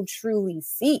soul truly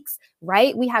seeks,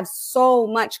 right? We have so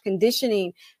much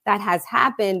conditioning that has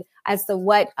happened as to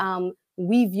what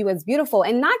we view as beautiful.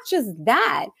 And not just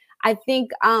that, I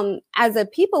think as a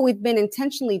people, we've been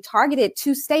intentionally targeted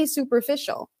to stay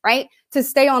superficial, right? To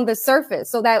stay on the surface.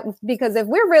 So that, because if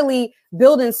we're really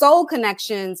building soul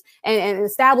connections and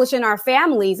establishing our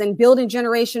families and building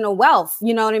generational wealth,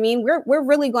 you know what I mean? We're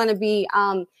really going to be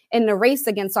in the race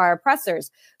against our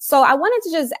oppressors. So I wanted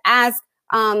to just ask,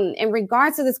 in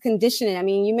regards to this conditioning, I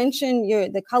mean, you mentioned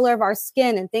the color of our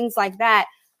skin and things like that.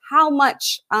 How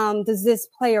much does this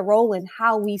play a role in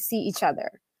how we see each other?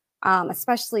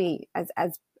 Especially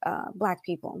as Black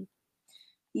people?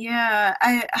 Yeah,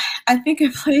 I think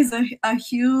it plays a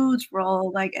huge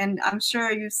role. Like, and I'm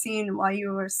sure you've seen while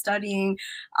you were studying,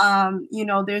 you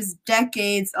know, there's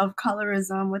decades of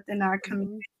colorism within our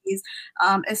communities.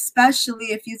 Especially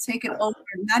if you take it over,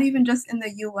 not even just in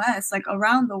the US, like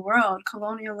around the world,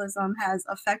 colonialism has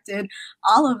affected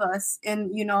all of us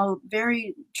in, you know,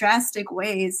 very drastic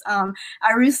ways.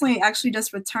 I recently actually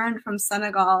just returned from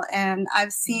Senegal, and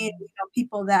I've seen, you know,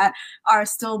 people that are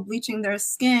still bleaching their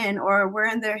skin or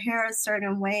wearing their hair a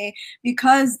certain way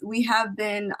because we have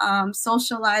been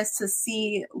socialized to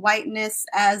see whiteness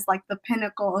as like the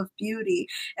pinnacle of beauty.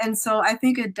 And so I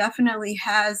think it definitely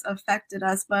has affected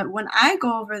us. But when I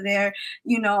go over there,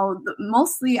 you know,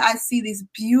 mostly I see these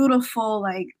beautiful,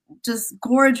 like, just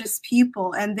gorgeous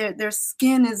people, and their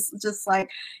skin is just like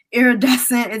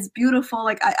iridescent. It's beautiful.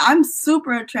 Like, I'm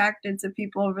super attracted to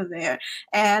people over there,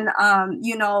 and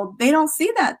you know, they don't see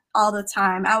that all the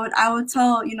time. I would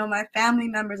tell, you know, my family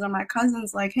members or my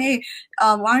cousins, like, hey,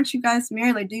 why aren't you guys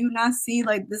married? Like, do you not see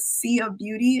like this sea of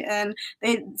beauty? And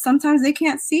sometimes they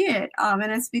can't see it,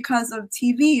 and it's because of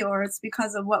TV, or it's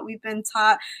because of what we've been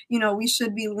taught, you know, we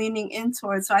should be leaning in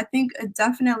towards. So I think it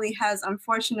definitely has,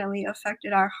 unfortunately,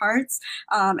 affected our hearts,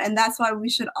 and that's why we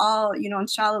should all, you know,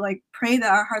 inshallah, like, pray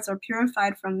that our hearts are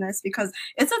purified from this, because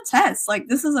it's a test. Like,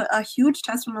 this is a huge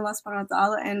test from Allah subhanahu wa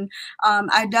ta'ala, and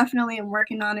I definitely am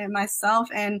working on it myself.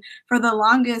 And for the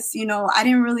longest, you know, I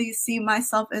didn't really see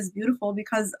myself as beautiful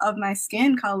because of my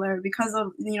skin color, because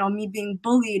of, you know, me being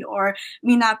bullied, or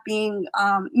me not being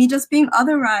me just being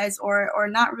otherized, or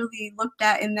not really looked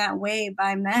at in that way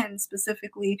by men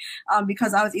specifically,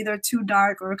 because I was either too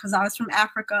dark or because I was from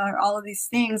Africa, or all of these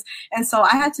things. things. And so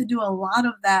I had to do a lot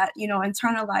of that, you know,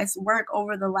 internalized work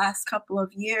over the last couple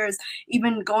of years,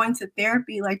 even going to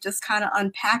therapy, like just kind of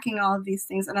unpacking all of these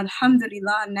things. And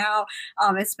alhamdulillah, now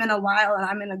it's been a while and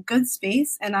I'm in a good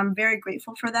space, and I'm very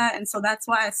grateful for that. And so that's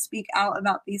why I speak out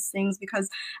about these things, because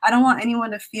I don't want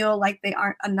anyone to feel like they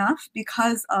aren't enough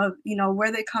because of, you know,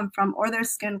 where they come from or their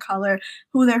skin color,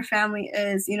 who their family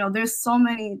is. You know, there's so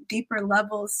many deeper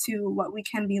levels to what we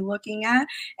can be looking at.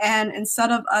 And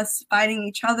instead of us fighting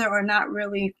each other or not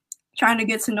really trying to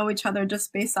get to know each other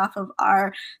just based off of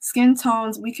our skin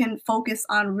tones, we can focus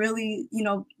on really, you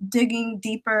know, digging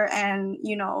deeper and,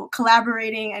 you know,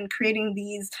 collaborating and creating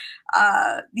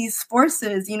these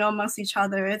forces, you know, amongst each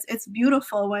other. It's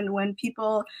beautiful when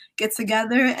people get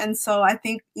together. And so I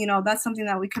think, you know, that's something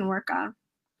that we can work on.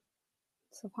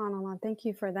 SubhanAllah, thank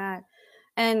you for that.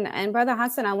 And Brother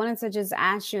Hassan, I wanted to just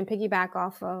ask you and piggyback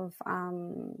off of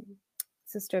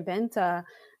Sister Binta,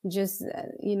 just,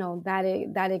 you know,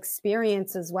 that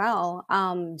experience as well.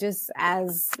 Just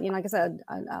as, you know, like I said,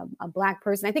 a Black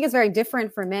person, I think it's very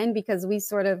different for men because we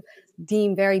sort of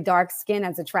deem very dark skin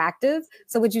as attractive.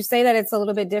 So would you say that it's a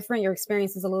little bit different? Your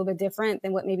experience is a little bit different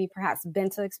than what maybe perhaps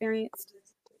Binta experienced?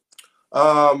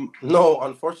 No,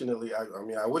 unfortunately. I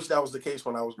mean, I wish that was the case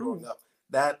when I was growing up.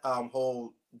 That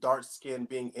whole dark skin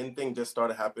being in thing just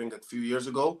started happening a few years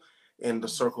ago in the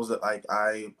circles that like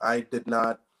I did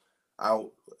not.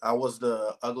 I was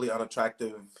the ugly,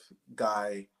 unattractive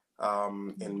guy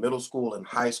in middle school and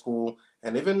high school,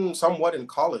 and even somewhat in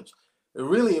college.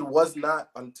 It was not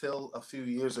until a few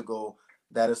years ago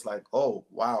that it's like, oh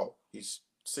wow, he's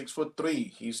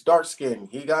 6'3", he's dark skinned,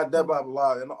 he got that blah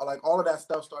blah, and like all of that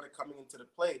stuff started coming into the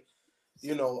play,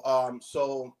 you know.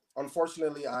 So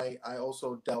unfortunately, I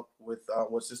also dealt with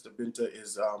what Sister Binta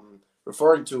is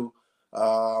referring to.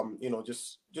 You know,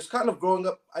 just kind of growing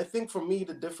up. I think for me,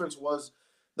 the difference was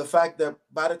the fact that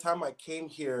by the time I came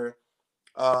here,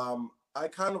 I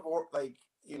kind of like,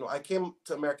 you know, I came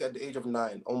to America at the age of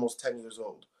 9, almost 10 years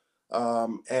old.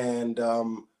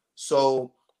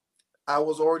 So I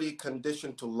was already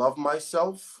conditioned to love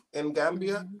myself in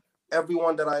Gambia. Mm-hmm.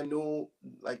 Everyone that I knew,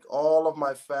 like all of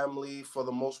my family, for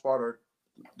the most part,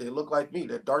 they look like me.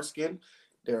 They're dark skinned.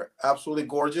 They're absolutely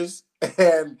gorgeous.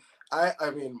 And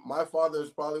I mean, my father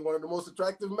is probably one of the most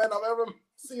attractive men I've ever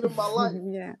seen in my life.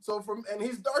 Yeah. So and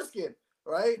he's dark skinned,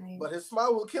 right? But his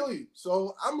smile will kill you.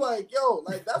 So I'm like, yo,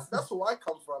 like that's who I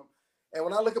come from. And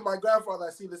when I look at my grandfather,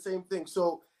 I see the same thing.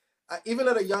 So even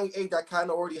at a young age, I kind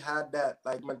of already had that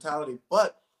like mentality.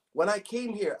 But when I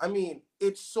came here, I mean,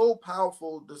 it's so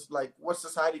powerful, this like what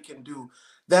society can do,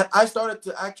 that I started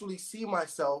to actually see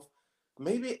myself.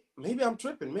 Maybe I'm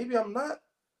tripping. Maybe I'm not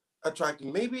attractive.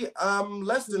 Maybe I'm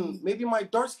less than. Maybe my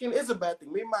dark skin is a bad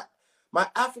thing. Maybe my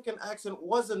African accent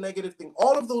was a negative thing.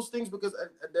 All of those things, because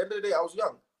at the end of the day, I was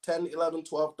young, 10, 11,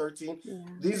 12, 13. Yeah.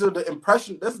 These are the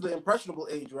impression. This is the impressionable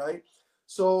age, right?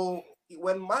 So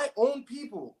when my own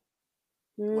people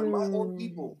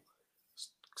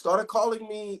started calling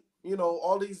me, you know,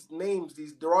 all these names,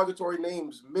 these derogatory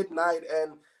names, midnight,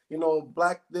 and you know,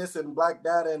 black this and black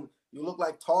that, and you look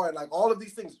like tar, and like all of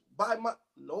these things by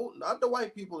not the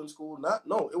white people in school,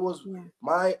 it was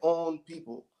my own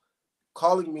people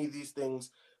calling me these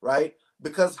things, right?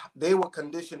 Because they were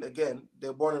conditioned, again,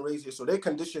 they're born and raised here, so they're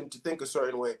conditioned to think a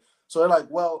certain way. So they're like,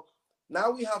 well,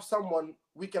 now we have someone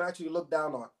we can actually look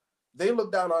down on. They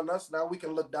look down on us, now we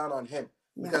can look down on him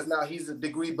because now he's a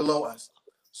degree below us.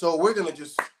 So we're gonna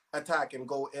just attack and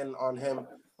go in on him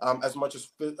as much as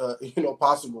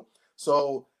possible.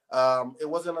 So it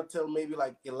wasn't until maybe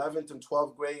like 11th and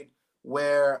 12th grade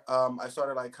where I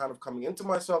started like kind of coming into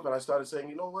myself, and I started saying,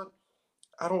 you know what,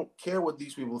 I don't care what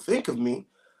these people think of me.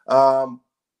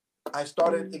 I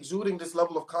started exuding this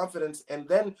level of confidence, and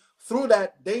then through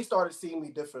that, they started seeing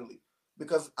me differently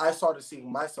because I started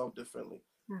seeing myself differently.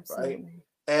 Absolutely. Right?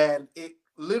 And it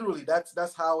literally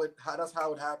that's how it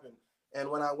happened. And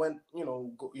when I went, you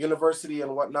know, university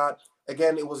and whatnot,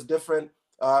 again, it was different.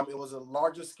 It was a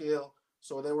larger scale.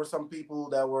 So there were some people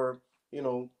that were, you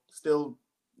know, still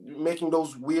making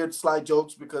those weird sly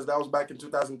jokes because that was back in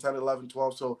 2010, 11,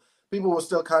 12. So people were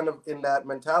still kind of in that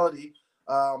mentality.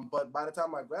 But by the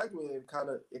time I graduated,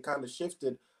 it kind of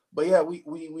shifted. But yeah,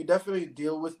 we definitely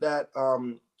deal with that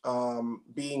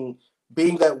being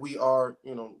that we are,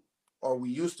 you know, or we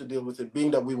used to deal with it,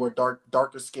 being that we were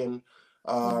darker skin,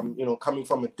 you know, coming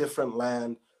from a different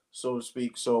land, so to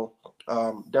speak. So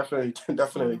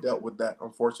definitely dealt with that,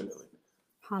 unfortunately.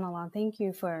 SubhanAllah, thank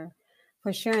you for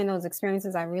sharing those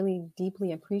experiences. I really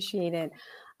deeply appreciate it.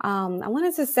 I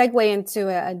wanted to segue into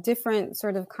a different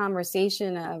sort of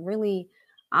conversation, a really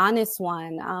honest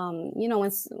one.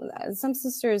 When some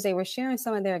sisters, they were sharing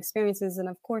some of their experiences, and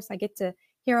of course I get to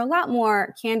hear a lot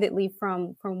more candidly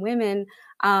from women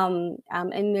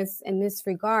in this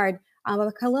regard.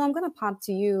 But Khalil, I'm going to pop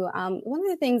to you. One of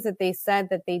the things that they said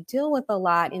that they deal with a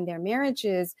lot in their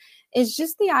marriages is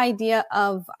just the idea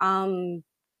of the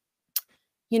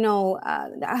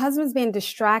husband's being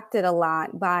distracted a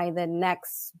lot by the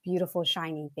next beautiful,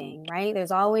 shiny thing, right? There's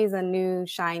always a new,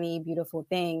 shiny, beautiful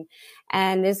thing.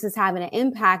 And this is having an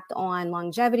impact on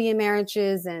longevity in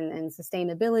marriages and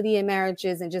sustainability in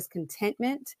marriages and just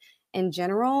contentment in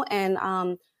general. And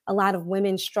a lot of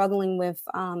women struggling with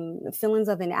feelings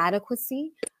of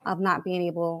inadequacy, of not being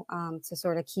able to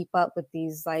sort of keep up with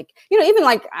these,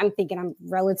 even I'm thinking I'm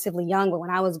relatively young, but when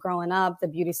I was growing up, the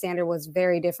beauty standard was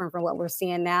very different from what we're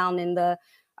seeing now in the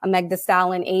Meg Thee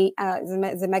Stallion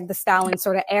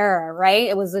sort of era, right?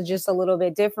 It was just a little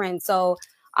bit different. So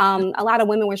a lot of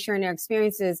women were sharing their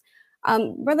experiences.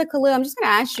 Brother Khalil, I'm just going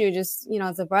to ask you, just,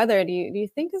 as a brother, do you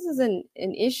think this is an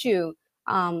issue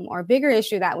or a bigger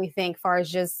issue that we think, far as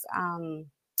just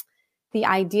the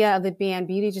idea of it being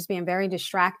beauty just being very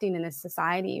distracting in this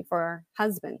society for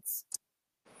husbands?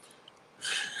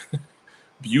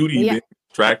 Beauty being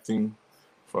distracting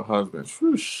for husbands.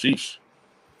 Whew, sheesh.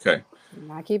 Okay.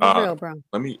 I keep it real, bro.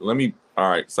 Let me. All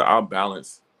right. So I'll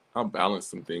balance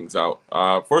some things out.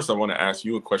 First, I want to ask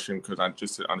you a question because I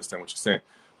just to understand what you're saying.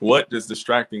 What does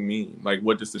distracting mean? Like,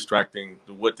 what does distracting?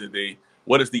 What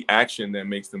is the action that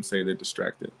makes them say they're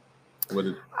distracted?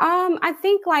 I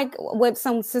think like what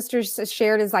some sisters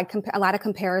shared is like a lot of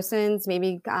comparisons,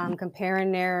 maybe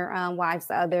comparing their wives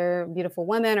to other beautiful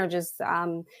women, or just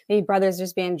maybe brothers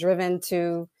just being driven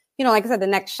to, like I said, the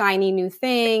next shiny new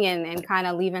thing, and kind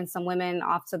of leaving some women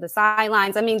off to the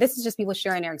sidelines. I mean, this is just people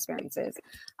sharing their experiences.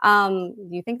 Do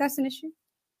you think that's an issue?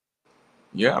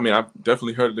 Yeah, I mean, I've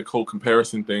definitely heard of the whole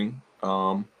comparison thing.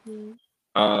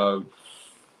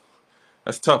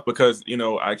 That's tough because,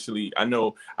 actually, I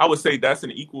would say that's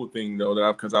an equal thing,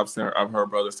 though, because I've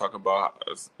heard brothers talk about,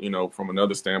 from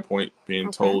another standpoint,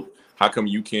 being told, how come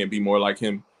you can't be more like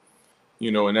him,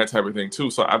 and that type of thing, too.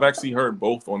 So I've actually heard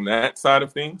both on that side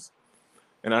of things.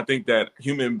 And I think that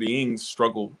human beings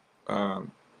struggle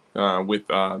with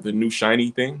the new shiny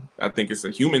thing. I think it's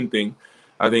a human thing.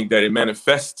 I think that it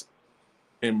manifests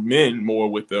in men more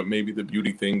with maybe the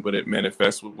beauty thing, but it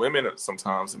manifests with women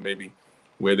sometimes, and maybe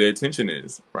where their attention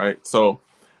is, right? So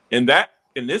in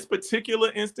this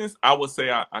particular instance, I would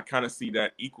say I kind of see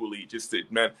that equally. Just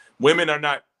that, women are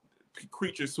not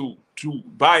creatures who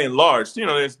by and large,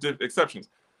 there's exceptions,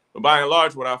 but by and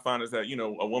large, what I find is that,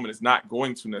 a woman is not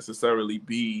going to necessarily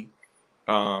be,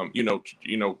 even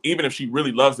if she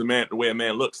really loves the man, the way a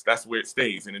man looks, that's where it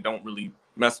stays, and it don't really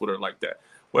mess with her like that.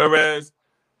 Whereas,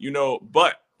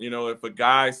 if a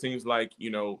guy seems like,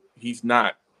 he's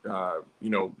not,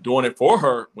 doing it for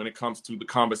her when it comes to the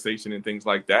conversation and things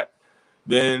like that,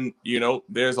 then,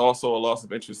 there's also a loss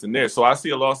of interest in there. So I see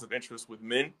a loss of interest with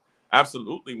men,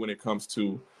 absolutely, when it comes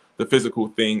to the physical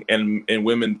thing, and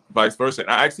women vice versa. And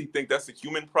I actually think that's a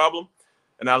human problem.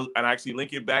 And I actually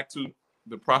link it back to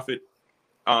the prophet,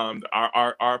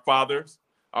 our fathers,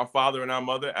 our father and our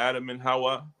mother, Adam and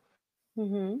Hawa,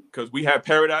 because we had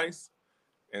paradise.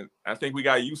 And I think we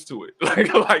got used to it, like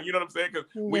you know what I'm saying? Because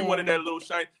we wanted that little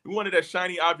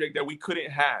shiny object that we couldn't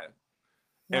have,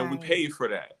 and we paid for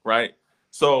that, right?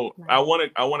 So I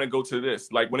want to go to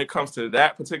this. Like when it comes to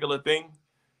that particular thing,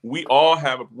 we're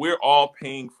all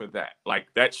paying for that, like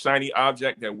that shiny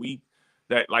object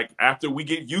that after we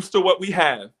get used to what we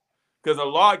have, because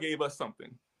Allah gave us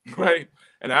something, right?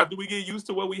 And after we get used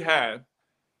to what we have,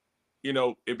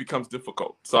 it becomes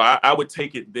difficult. So I would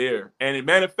take it there, and it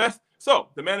manifests. So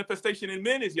the manifestation in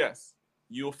men is, yes,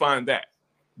 you'll find that,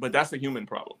 but that's a human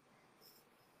problem.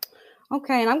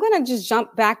 Okay, and I'm going to just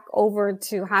jump back over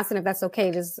to Hassan, if that's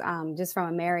okay, just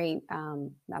from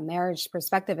a marriage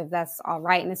perspective, if that's all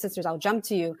right. And the sisters, I'll jump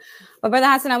to you. But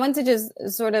Brother Hassan, I want to just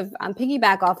sort of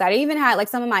piggyback off that. I even had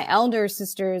some of my elder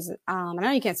sisters, I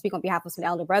know you can't speak on behalf of some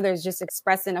elder brothers, just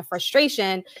expressing a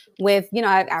frustration with,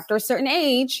 after a certain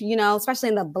age, especially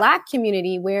in the Black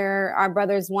community, where our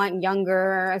brothers want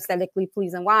younger, aesthetically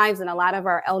pleasing wives. And a lot of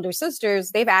our elder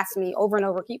sisters, they've asked me over and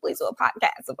over, can you please do a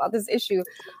podcast about this issue?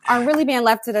 Are really being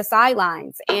left to the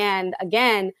sidelines. And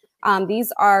again,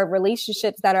 these are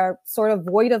relationships that are sort of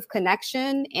void of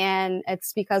connection. And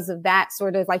it's because of that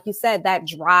sort of, like you said, that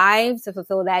drive to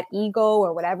fulfill that ego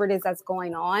or whatever it is that's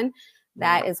going on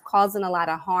that is causing a lot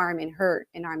of harm and hurt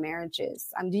in our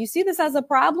marriages. Do you see this as a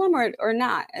problem or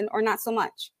not, or not so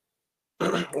much?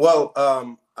 Well,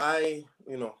 I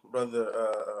brother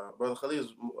Khalid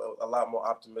is a lot more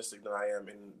optimistic than I am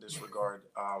in this regard.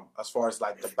 As far as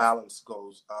like the balance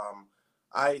goes,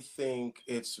 I think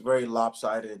it's very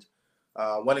lopsided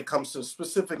when it comes to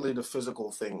specifically the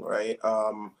physical thing, right?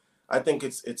 I think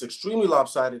it's extremely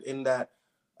lopsided in that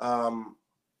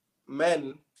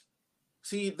men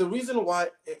see the reason why,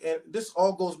 and this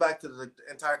all goes back to the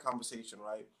entire conversation,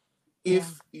 right?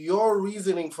 If your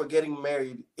reasoning for getting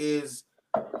married is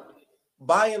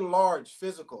by and large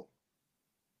physical,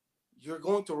 you're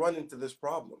going to run into this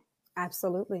problem.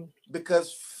 Absolutely.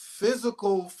 Because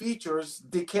physical features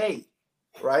decay,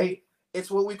 right?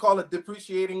 It's what we call a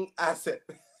depreciating asset.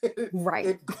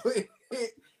 Right.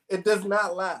 It does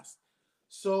not last.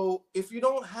 So if you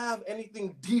don't have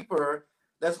anything deeper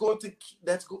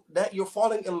that you're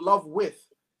falling in love with,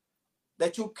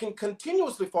 that you can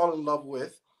continuously fall in love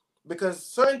with, because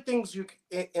certain things you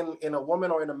in a woman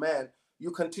or in a man,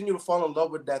 you continue to fall in love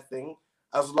with that thing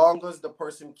as long as the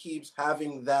person keeps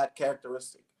having that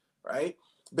characteristic, right?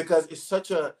 Because it's such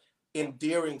a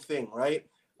endearing thing, right?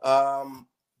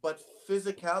 But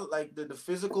physical, like the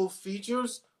physical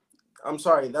features, I'm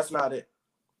sorry, that's not it.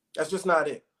 That's just not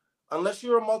it. Unless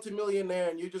you're a multimillionaire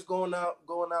and you're just going out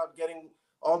getting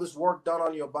all this work done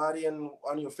on your body and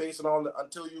on your face and all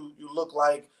until you look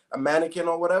like a mannequin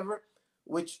or whatever,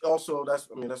 which also that's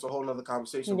a whole nother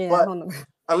conversation. Yeah, but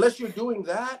unless you're doing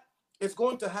that, it's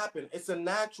going to happen. It's a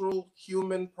natural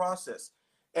human process.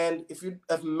 And if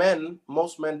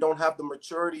most men don't have the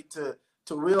maturity to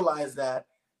realize that,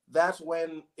 that's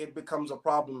when it becomes a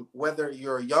problem, whether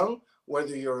you're young,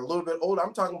 whether you're a little bit old.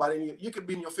 I'm talking about you could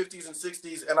be in your 50s and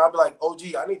 60s, and I'll be like, oh,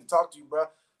 gee, I need to talk to you, bro.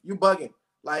 You bugging.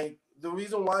 Like, the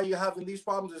reason why you're having these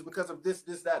problems is because of this,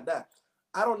 that.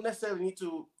 I don't necessarily need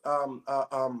to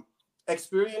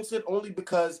experience it, only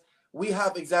because we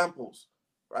have examples,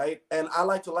 right? And I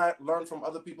like to learn from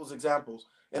other people's examples.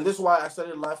 And this is why I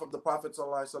studied the life of the Prophet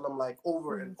ﷺ like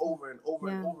over and over and over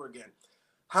and over again.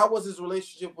 How was his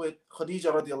relationship with Khadija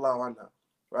radiallahu anha,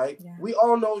 right? Yeah. We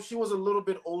all know she was a little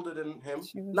bit older than him.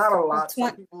 Not a lot.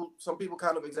 Some people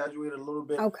kind of exaggerated a little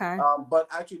bit. Okay. But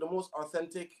actually the most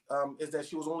authentic is that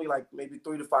she was only like maybe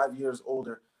 3 to 5 years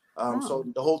older. So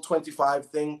the whole 25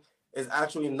 thing is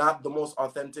actually not the most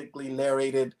authentically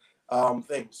narrated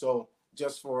thing. So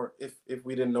just for if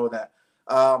we didn't know that.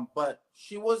 But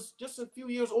she was just a few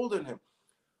years older than him.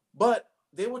 But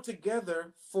they were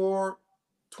together for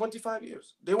 25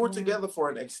 years. They were together for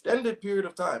an extended period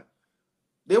of time.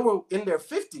 They were in their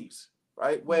 50s,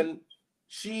 right, when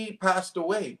she passed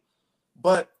away.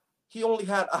 But he only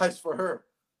had eyes for her,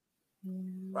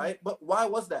 right? But why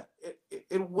was that?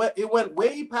 It went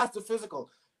way past the physical.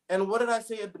 And what did I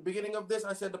say at the beginning of this?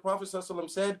 I said the Prophet ﷺ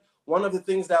said one of the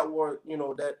things that were,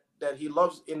 that he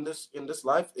loves in this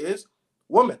life is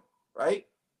woman, right?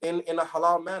 In a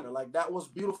halal manner. Like, that was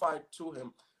beautified to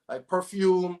him. Like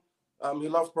perfume, he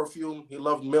loved perfume, he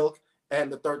loved milk. And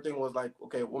the third thing was like,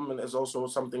 okay, woman is also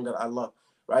something that I love,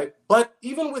 right? But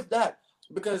even with that,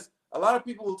 because a lot of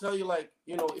people will tell you, like,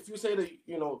 if you say that,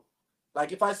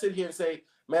 like if I sit here and say,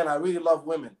 man, I really love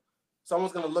women,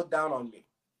 someone's going to look down on me.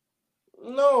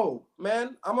 No,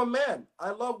 man, I'm a man.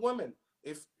 I love women.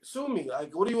 If sue me,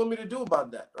 like, what do you want me to do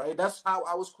about that, right? That's how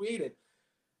I was created.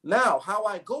 Now, how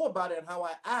I go about it and how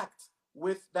I act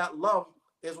with that love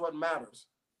is what matters.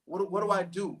 What do I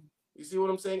do? You see what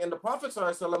I'm saying? And the Prophet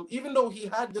ﷺ, even though he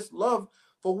had this love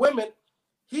for women,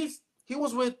 he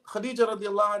was with Khadija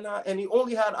radiallahu anha, and he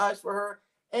only had eyes for her.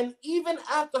 And even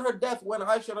after her death, when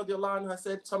Aisha radiallahu anha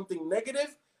said something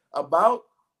negative about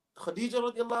Khadija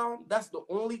radiallahu anha, that's the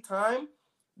only time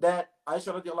that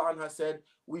Aisha radiallahu anha said,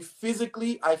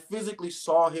 I physically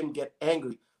saw him get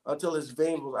angry until his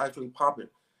veins was actually popping.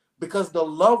 Because the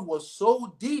love was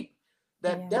so deep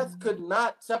that death could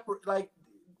not separate, like,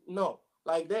 no.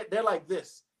 Like they're like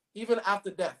this, even after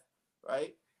death,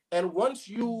 right? And once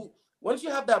you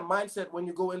have that mindset when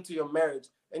you go into your marriage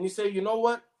and you say, you know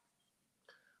what?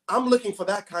 I'm looking for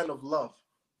that kind of love,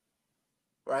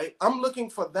 right? I'm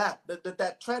looking for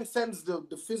that transcends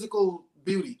the physical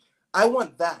beauty. I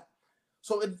want that.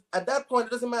 So at that point,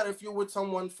 it doesn't matter if you're with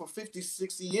someone for 50,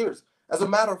 60 years. As a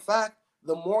matter of fact,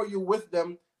 the more you're with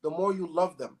them, the more you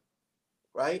love them,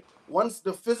 right? Once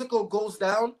the physical goes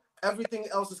down, everything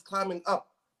else is climbing up.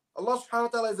 Allah subhanahu wa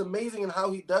ta'ala is amazing in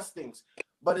how he does things,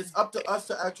 but it's up to us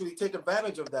to actually take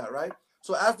advantage of that, right?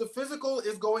 So as the physical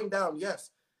is going down,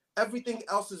 yes, everything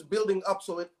else is building up,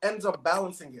 so it ends up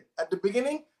balancing it. At the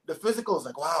beginning, the physical is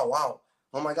like, wow,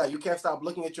 oh my God, you can't stop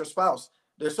looking at your spouse.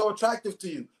 They're so attractive to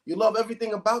you. You love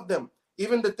everything about them,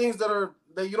 even the things that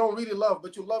you don't really love,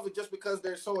 but you love it just because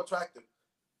they're so attractive,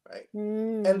 right?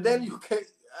 And then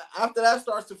after that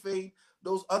starts to fade,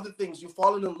 those other things. You've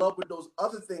fallen in love with those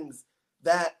other things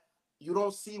that you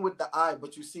don't see with the eye,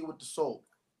 but you see with the soul.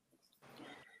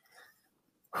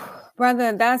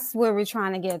 Brother, that's where we're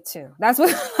trying to get to. That's what,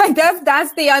 like,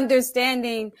 that's the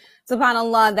understanding,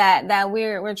 subhanAllah, that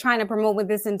we're trying to promote with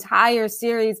this entire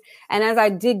series. And as I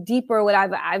dig deeper, what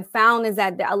I've found is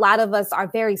that a lot of us are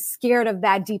very scared of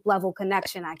that deep level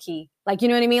connection, Aki. Like, you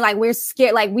know what I mean? Like, we're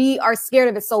scared, like we are scared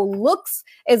of it. So looks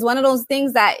is one of those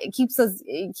things that it keeps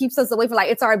us away from,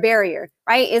 like, it's our barrier,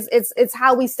 right? It's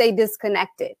how we stay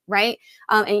disconnected, right?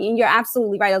 And you're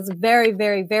absolutely right. That's very,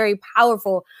 very, very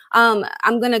powerful. I'm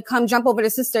going to jump over to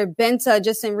Sister Benta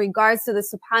just in regards to the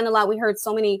subhanAllah. We heard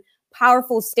so many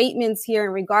powerful statements here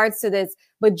in regards to this,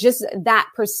 but just that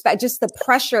perspective, just the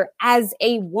pressure as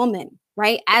a woman,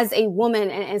 right? As a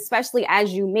woman, and especially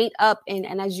as you mate up and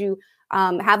as you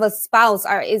have a spouse,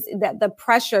 is that the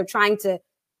pressure of trying to,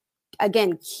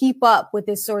 again, keep up with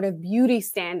this sort of beauty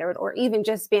standard, or even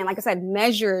just being, like I said,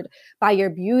 measured by your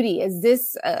beauty. Is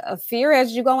this a fear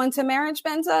as you go into marriage,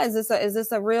 Benta? Is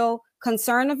this a real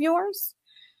concern of yours?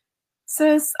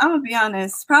 Sis, I'm gonna be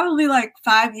honest, probably like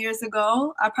 5 years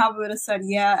ago, I probably would have said,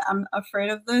 yeah, I'm afraid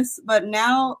of this. But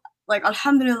now, like,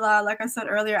 alhamdulillah, like I said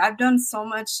earlier, I've done so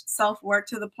much self-work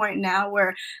to the point now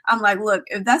where I'm like, look,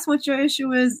 if that's what your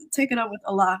issue is, take it up with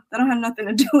Allah. That don't have nothing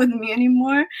to do with me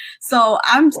anymore. So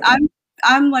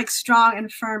I'm like strong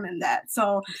and firm in that.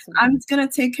 So I'm going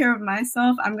to take care of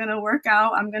myself. I'm going to work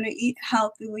out. I'm going to eat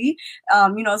healthily,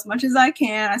 as much as I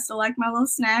can. I still like my little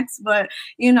snacks, but,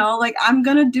 like, I'm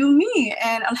going to do me.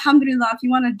 And alhamdulillah, if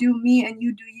you want to do me and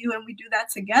you do you and we do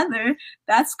that together,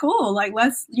 that's cool. Like,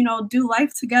 let's, do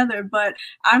life together. But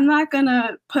I'm not going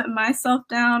to put myself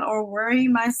down or worry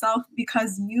myself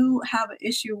because you have an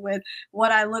issue with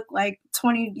what I look like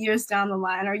 20 years down the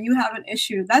line, or you have an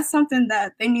issue. That's something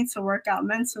that they need to work out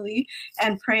mentally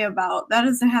and pray about. That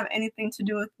doesn't have anything to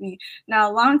do with me. Now,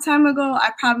 a long time ago,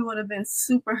 I probably would have been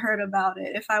super hurt about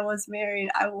it. If I was married,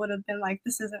 I would have been like,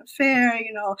 this isn't fair,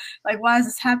 like, why is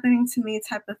this happening to me,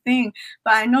 type of thing.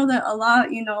 But I know that Allah,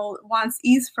 wants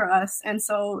ease for us. And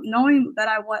so knowing that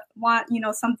I want,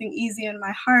 something easy in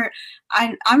my heart,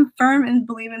 I'm firm in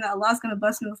believing that Allah's going to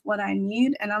bless me with what I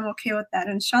need. And I'm okay with that.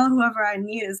 And inshallah, whoever I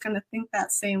need is going to think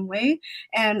that same way.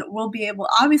 And we'll be able,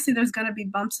 obviously there's going to be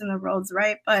bumps in the roads,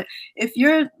 right? But if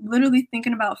you're literally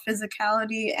thinking about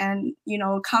physicality and,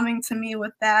 coming to me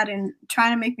with that and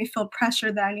trying to make me feel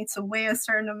pressure that I need to weigh a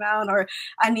certain amount, or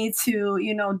I need to,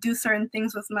 do certain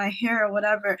things with my hair or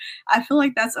whatever, I feel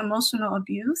like that's emotional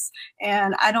abuse.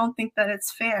 And I don't think that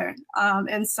it's fair.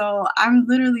 And so I'm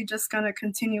literally just going to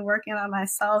continue working on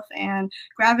myself and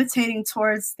gravitating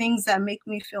towards things that make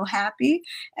me feel happy.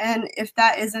 And if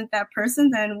that isn't that person,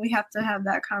 then we have to have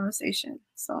that conversation.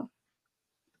 So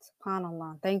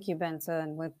SubhanAllah. Thank you, Benta.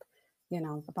 And with,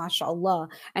 mashallah.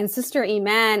 And Sister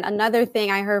Iman, another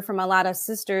thing I heard from a lot of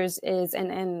sisters is,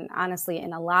 and honestly,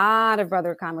 in a lot of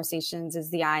brother conversations, is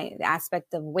the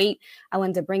aspect of weight. I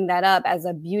wanted to bring that up as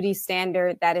a beauty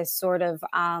standard that is sort of,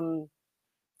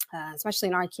 especially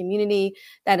in our community,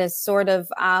 that is sort of,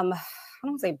 I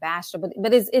don't want to say bashed,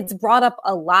 but it's brought up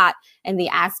a lot in the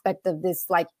aspect of this,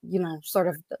 like, sort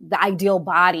of the ideal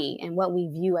body and what we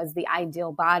view as the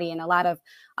ideal body, and a lot of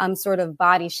sort of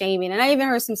body shaming. And I even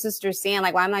heard some sisters saying,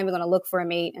 like, well, I'm not even going to look for a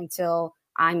mate until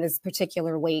I'm this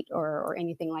particular weight or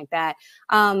anything like that,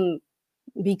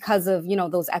 because of,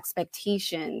 those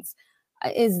expectations.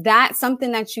 Is that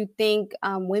something that you think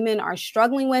women are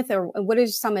struggling with, or what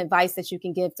is some advice that you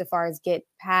can give to far as get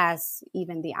past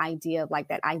even the idea of, like,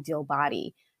 that ideal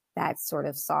body that's sort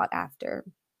of sought after?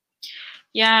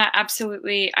 Yeah,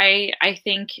 absolutely. I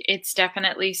think it's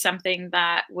definitely something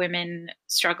that women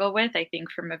struggle with. I think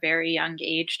from a very young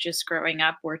age, just growing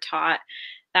up, we're taught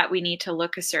that we need to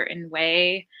look a certain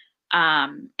way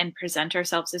and present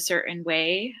ourselves a certain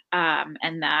way,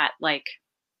 and that, like,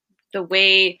 the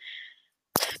way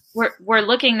we're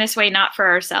looking this way, not for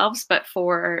ourselves, but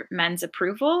for men's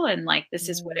approval. And, like, this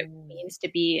is what it means to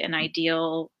be an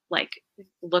ideal, like,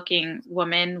 looking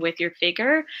woman with your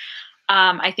figure.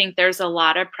 I think there's a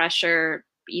lot of pressure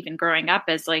even growing up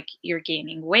as, like, you're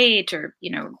gaining weight, or,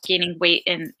 gaining weight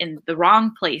in the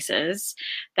wrong places,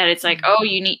 that it's like, oh,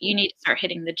 you need to start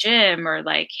hitting the gym, or,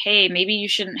 like, hey, maybe you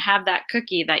shouldn't have that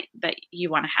cookie that you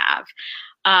want to have.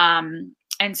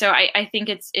 And so I think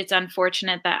it's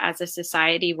unfortunate that as a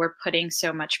society, we're putting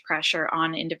so much pressure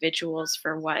on individuals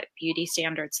for what beauty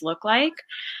standards look like.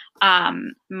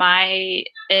 My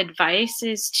advice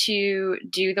is to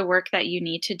do the work that you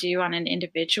need to do on an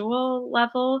individual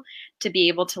level to be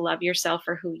able to love yourself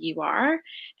for who you are.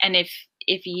 And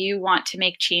if you want to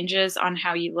make changes on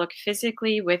how you look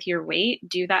physically with your weight,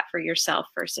 do that for yourself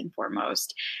first and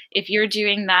foremost. If you're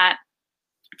doing that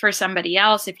for somebody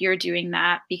else, if you're doing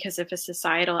that because of a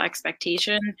societal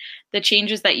expectation, the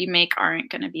changes that you make aren't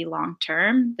going to be long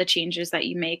term. The changes that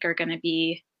you make are going to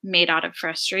be made out of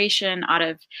frustration, out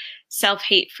of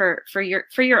self-hate for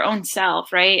your own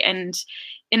self, right? And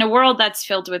in a world that's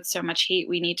filled with so much hate,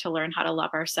 we need to learn how to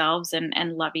love ourselves and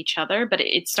love each other. But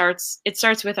it starts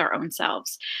with our own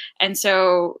selves. And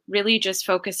so really just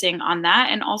focusing on that,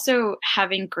 and also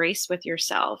having grace with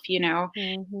yourself. You know,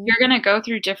 you're going to go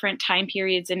through different time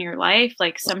periods in your life.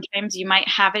 Like sometimes you might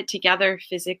have it together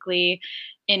physically,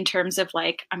 in terms of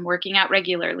like, I'm working out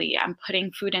regularly, I'm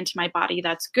putting food into my body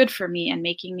that's good for me and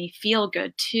making me feel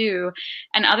good too.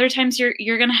 And other times you're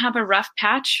going to have a rough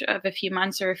patch of a few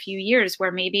months or a few years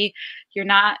where maybe you're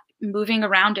not moving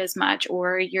around as much,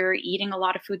 or you're eating a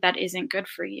lot of food that isn't good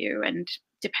for you. And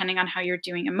depending on how you're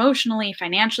doing emotionally,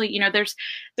 financially, you know,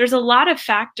 there's a lot of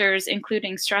factors,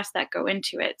 including stress, that go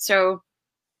into it. So,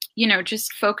 you know,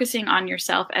 just focusing on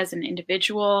yourself as an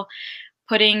individual,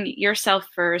 putting yourself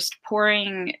first,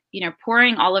 pouring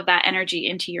all of that energy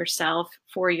into yourself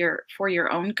for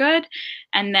your own good,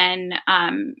 and then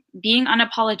being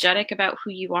unapologetic about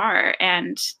who you are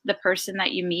and the person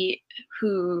that you meet,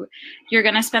 who you're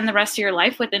going to spend the rest of your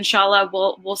life with. Inshallah,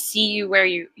 will see you where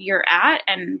you're at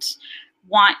and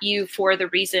want you for the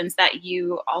reasons that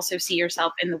you also see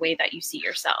yourself in the way that you see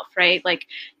yourself, right? Like,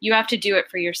 you have to do it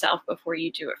for yourself before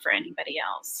you do it for anybody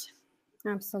else.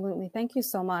 Absolutely. Thank you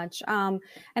so much. And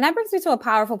that brings me to a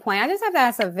powerful point. I just have to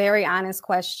ask a very honest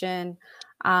question.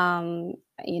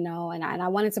 You know, and I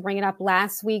wanted to bring it up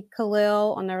last week,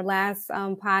 Khalil, on their last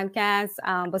podcast.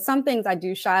 But some things I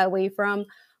do shy away from.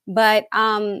 But,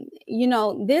 you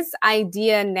know, this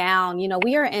idea now, you know,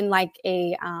 we are in like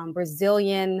a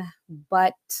Brazilian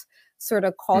butt sort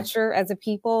of culture as a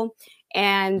people.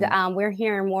 And we're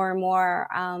hearing more and more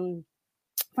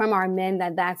from our men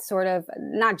that's sort of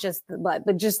not just the butt,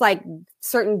 but just like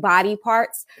certain body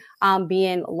parts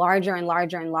being larger and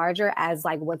larger and larger as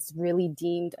like what's really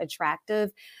deemed attractive.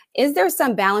 Is there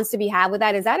some balance to be had with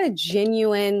that? Is that a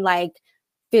genuine like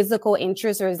physical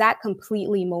interest, or is that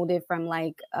completely molded from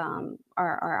like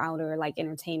our outer like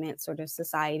entertainment sort of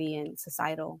society and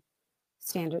societal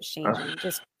standards changing?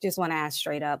 Just want to ask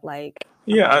straight up, like.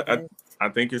 Yeah, I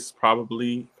think it's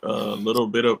probably a little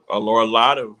bit of a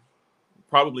lot of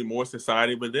probably more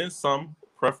society, but then some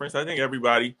preference. I think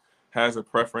everybody has a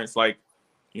preference, like,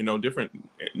 you know, different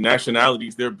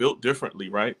nationalities, they're built differently,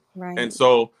 right? And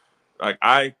so like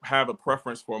I have a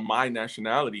preference for my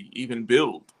nationality, even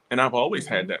build. And I've always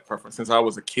had that preference since I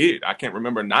was a kid. I can't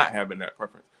remember not having that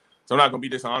preference. So I'm not going to be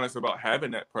dishonest about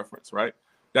having that preference, right?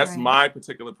 That's my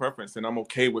particular preference, and I'm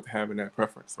okay with having that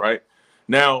preference, right?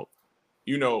 Now,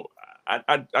 you know,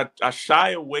 I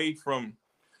shy away from,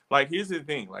 like, here's the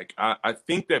thing. Like, I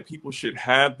think that people should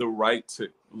have the right to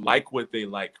like what they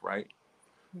like, right?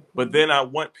 But then I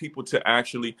want people to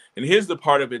actually, and here's the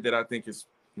part of it that I think is,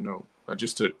 you know,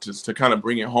 just to kind of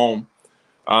bring it home,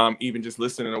 even just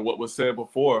listening to what was said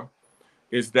before,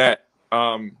 is that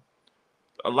a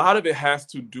lot of it has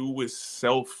to do with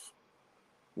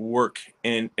self-work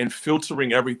and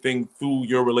filtering everything through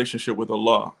your relationship with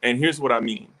Allah. And here's what I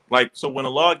mean. Like, so when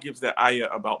Allah gives that ayah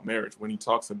about marriage, when he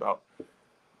talks about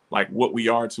like what we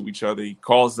are to each other, he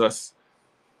calls us,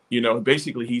 you know,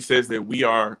 basically he says that we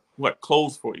are what?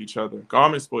 Clothes for each other,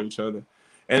 garments for each other,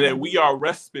 and that we are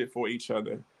respite for each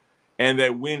other. And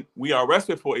that when we are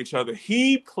respite for each other,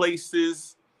 he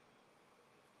places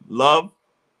love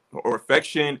or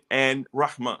affection and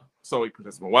rahmah. So he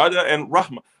puts mawadda and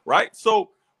rahmah, right?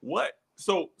 So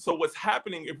what's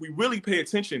happening, if we really pay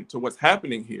attention to what's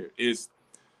happening here, is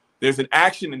there's an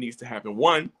action that needs to happen.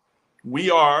 One,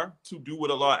 we are to do what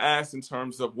Allah asks in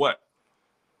terms of what?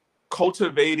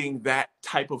 Cultivating that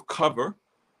type of cover,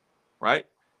 right?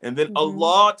 And then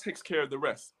Allah takes care of the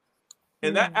rest.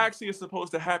 And that actually is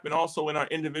supposed to happen also in our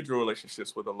individual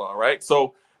relationships with Allah, right?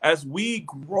 So as we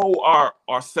grow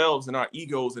ourselves and our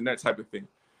egos and that type of thing,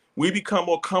 we become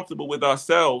more comfortable with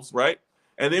ourselves, right?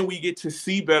 And then we get to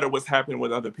see better what's happening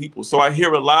with other people. So I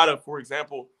hear a lot of, for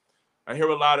example, people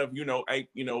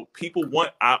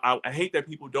want, I hate that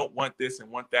people don't want this and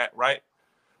want that, right?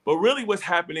 But really what's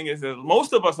happening is that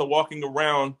most of us are walking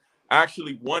around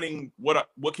actually wanting what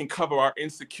can cover our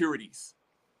insecurities.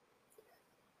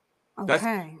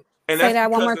 Okay. Say that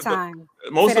one more time.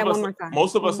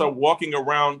 Most of us are walking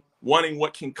around wanting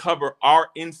what can cover our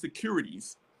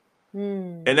insecurities.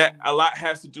 And that a lot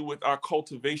has to do with our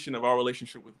cultivation of our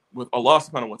relationship with Allah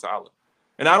subhanahu wa ta'ala.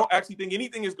 And I don't actually think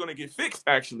anything is going to get fixed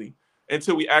actually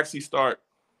until we actually start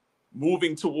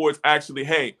moving towards actually,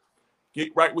 hey, get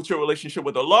right with your relationship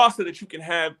with Allah so that you can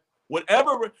have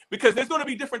whatever, because there's going to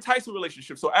be different types of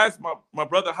relationships. So as my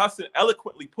brother Hassan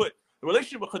eloquently put, the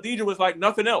relationship with Khadijah was like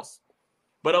nothing else.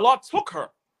 But Allah took her.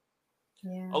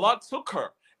 Yeah. Allah took her.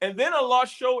 And then Allah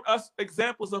showed us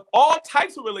examples of all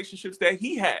types of relationships that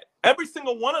he had. Every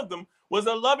single one of them was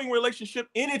a loving relationship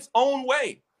in its own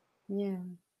way. Yeah.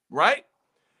 Right?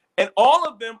 And all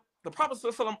of them, the Prophet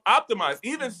ﷺ optimized.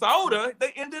 Even Sauda,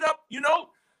 they ended up,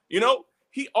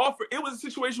 he offered, it was a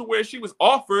situation where she was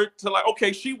offered to like,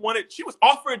 okay, she was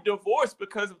offered divorce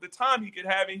because of the time he could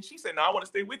have. And she said, no, I want to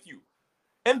stay with you.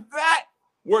 And that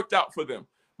worked out for them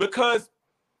because,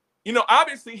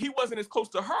 obviously he wasn't as close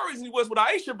to her as he was with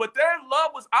Aisha, but their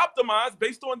love was optimized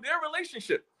based on their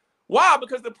relationship. Why?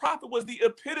 Because the Prophet was the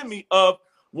epitome of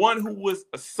one who was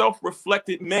a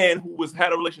self-reflected man who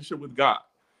had a relationship with God.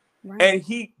 Right. And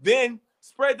he then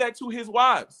spread that to his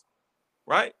wives,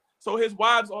 right? So his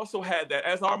wives also had that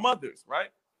as our mothers, right?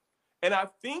 And I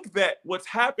think that what's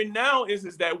happened now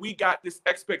is that we got this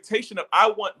expectation of, I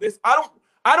want this. I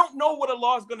don't know what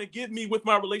Allah is going to give me with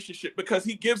my relationship because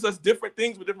he gives us different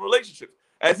things with different relationships.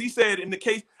 As he said in the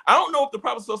case, I don't know if the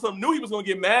Prophet knew he was going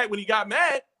to get mad when he got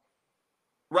mad,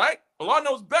 right? Allah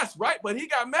knows best, right? But he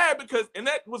got mad and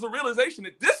that was a realization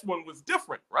that this one was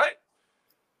different, right?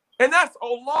 And that's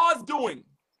Allah's doing.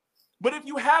 But if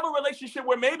you have a relationship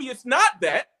where maybe it's not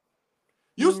that,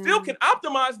 you still can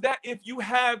optimize that if you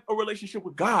have a relationship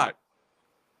with God.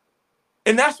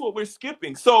 And that's what we're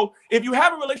skipping. So if you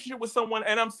have a relationship with someone,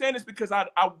 and I'm saying this because I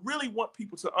really want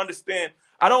people to understand,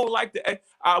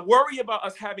 I worry about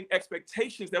us having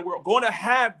expectations that we're going to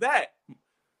have that.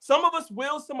 Some of us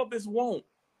will, some of us won't.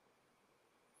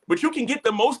 But you can get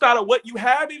the most out of what you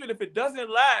have, even if it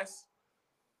doesn't last,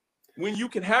 when you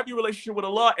can have your relationship with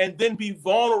Allah and then be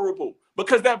vulnerable.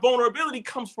 Because that vulnerability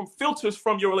comes from filters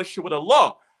from your relationship with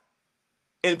Allah.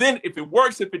 And then if it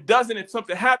works, if it doesn't, if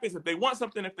something happens, if they want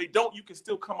something, if they don't, you can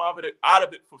still come out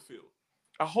of it fulfilled.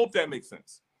 I hope that makes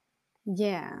sense.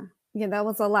 Yeah, that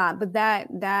was a lot. But that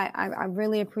I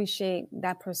really appreciate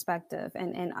that perspective.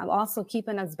 And I'm also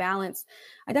keeping us balanced.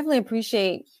 I definitely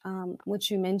appreciate what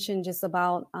you mentioned just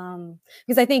about,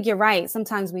 because I think you're right.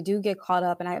 Sometimes we do get caught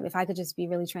up. And if I could just be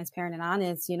really transparent and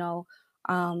honest,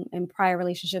 in prior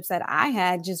relationships that I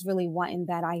had, just really wanting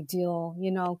that ideal,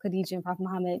 Khadijah and Prophet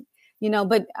Muhammad,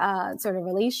 but sort of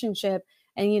relationship.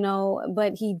 And,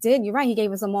 but you're right. He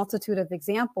gave us a multitude of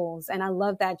examples. And I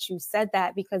love that you said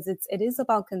that because it is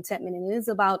about contentment and it is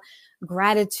about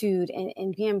gratitude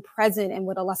and being present in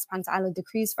what Allah subhanahu wa ta'ala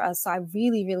decrees for us. So I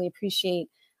really, really appreciate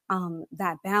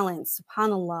that balance.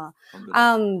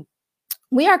 SubhanAllah.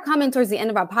 We are coming towards the end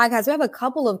of our podcast. We have a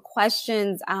couple of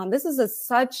questions. This is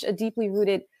such a deeply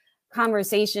rooted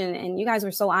conversation, and you guys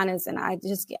were so honest, and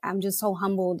I'm just so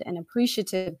humbled and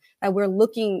appreciative that we're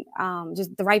looking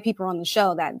just the right people on the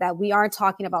show, that we are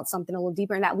talking about something a little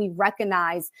deeper, and that we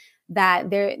recognize that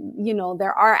there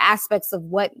are aspects of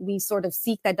what we sort of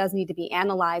seek that does need to be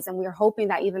analyzed. And we're hoping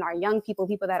that even our young people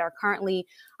that are currently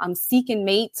seeking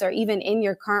mates, or even in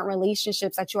your current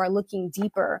relationships, that you are looking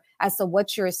deeper as to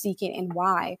what you're seeking and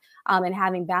why, and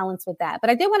having balance with that. But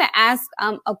I did want to ask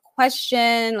a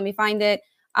question. Let me find it.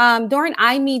 During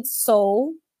I Meet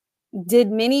Soul,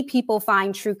 did many people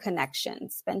find true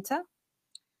connections? Benta?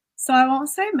 So I won't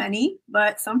say many,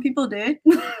 but some people did.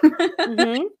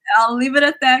 Mm-hmm. I'll leave it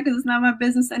at that because it's not my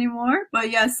business anymore. But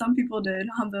yes, some people did.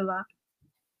 Alhamdulillah.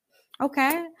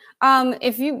 Okay.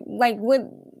 If you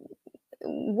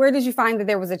where did you find that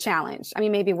there was a challenge? I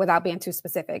mean, maybe without being too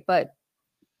specific, but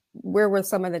where were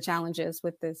some of the challenges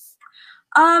with this?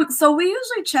 So we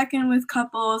usually check in with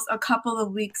couples a couple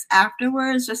of weeks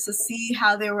afterwards just to see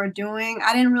how they were doing.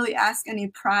 I didn't really ask any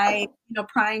prying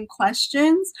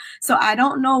questions. So I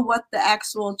don't know what the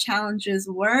actual challenges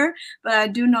were, but I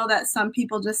do know that some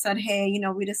people just said, hey,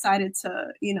 we decided to,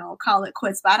 call it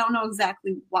quits, but I don't know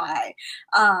exactly why.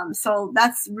 So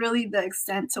that's really the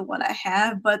extent to what I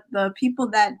have. But the people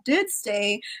that did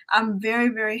stay, I'm very,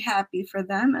 very happy for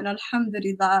them. And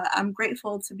alhamdulillah, I'm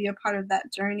grateful to be a part of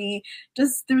that journey,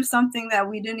 just through something that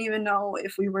we didn't even know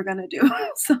if we were going to do.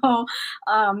 So,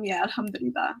 yeah,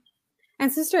 alhamdulillah.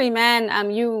 And Sister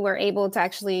Iman, you were able to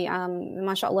actually,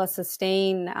 mashallah,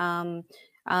 sustain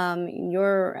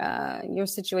your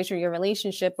situation, your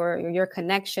relationship, or your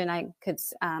connection.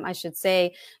 I should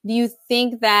say. Do you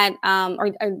think that,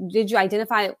 or did you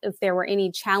identify if there were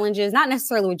any challenges, not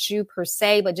necessarily with you per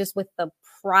se, but just with the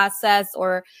process,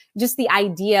 or just the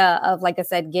idea of, like I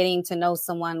said, getting to know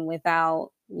someone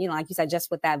without, like you said, just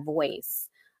with that voice?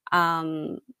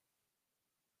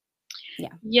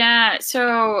 Yeah.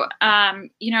 So,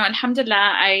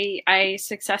 alhamdulillah, I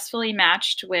successfully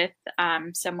matched with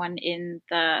someone in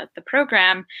the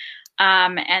program.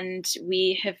 And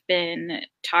we have been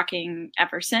talking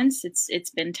ever since.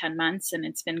 It's been 10 months and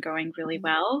it's been going really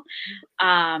well.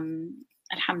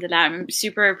 Alhamdulillah, I'm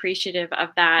super appreciative of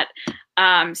that.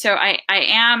 So I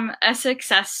am a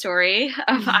success story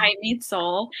of I Meet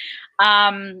Soul.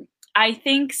 I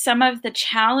think some of the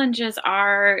challenges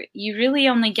are you really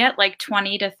only get like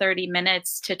 20 to 30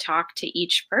 minutes to talk to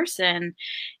each person.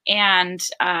 And,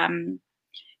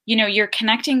 you're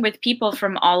connecting with people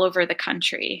from all over the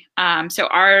country. So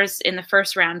ours in the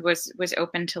first round was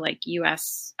open to like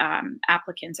US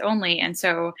applicants only. And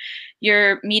so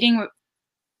you're meeting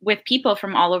with people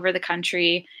from all over the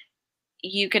country.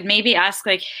 You could maybe ask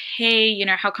like, hey,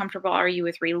 how comfortable are you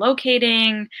with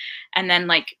relocating? And then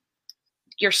like,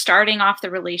 you're starting off the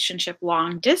relationship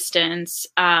long distance.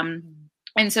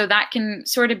 And so that can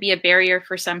sort of be a barrier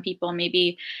for some people.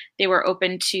 Maybe they were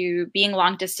open to being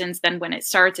long distance. Then when it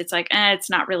starts, it's like, it's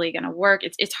not really going to work.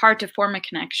 It's hard to form a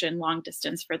connection long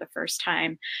distance for the first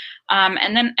time.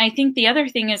 And then I think the other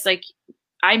thing is like,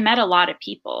 I met a lot of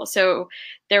people. So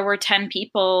there were 10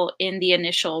 people in the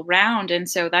initial round. And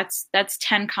so that's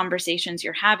 10 conversations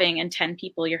you're having and 10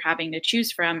 people you're having to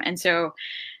choose from. And so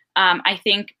I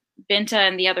think Binta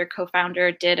and the other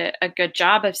co-founder did a good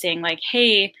job of saying like,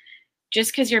 hey,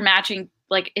 just because you're matching,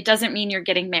 like, it doesn't mean you're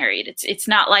getting married. It's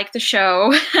not like the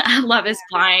show Love is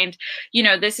Blind.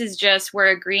 This is just, we're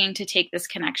agreeing to take this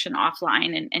connection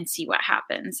offline and see what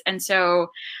happens. And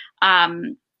so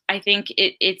I think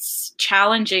it's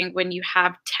challenging when you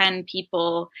have 10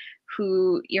 people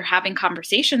who you're having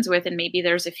conversations with, and maybe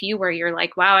there's a few where you're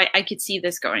like, wow, I could see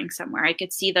this going somewhere. I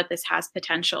could see that this has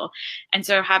potential. And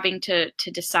so having to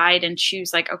decide and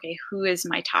choose like, okay, who is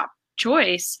my top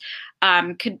choice?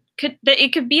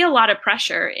 It could be a lot of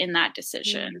pressure in that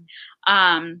decision.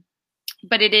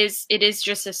 But it is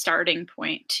just a starting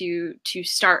point to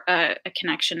start a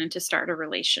connection and to start a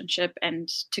relationship and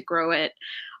to grow it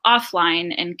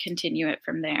offline and continue it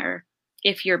from there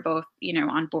if you're both,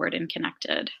 on board and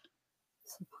connected.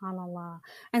 SubhanAllah.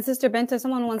 And Sister Binta,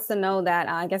 someone wants to know that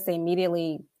I guess they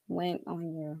immediately went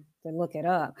on to look it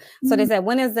up. So they said,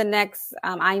 when is the next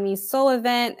I Meet Soul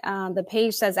event? The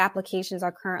page says applications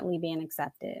are currently being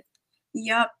accepted.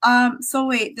 Yep. So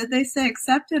wait, did they say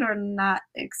accepted or not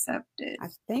accepted? I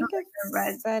think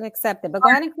it said accepted, but go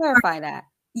ahead and clarify that.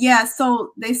 Yeah,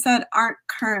 so they said aren't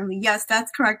currently. Yes,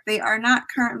 that's correct. They are not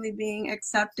currently being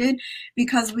accepted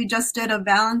because we just did a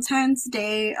Valentine's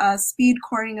Day speed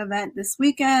courting event this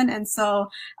weekend. And so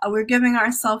we're giving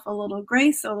ourselves a little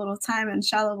grace, a little time.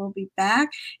 Inshallah, we'll be back.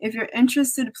 If you're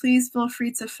interested, please feel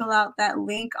free to fill out that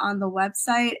link on the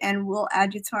website and we'll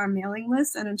add you to our mailing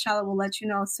list. And inshallah, we'll let you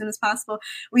know as soon as possible.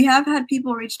 We have had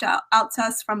people reach out to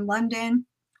us from London,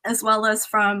 as well as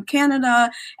from Canada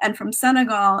and from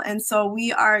Senegal. And so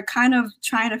we are kind of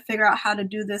trying to figure out how to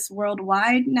do this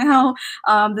worldwide now.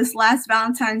 This last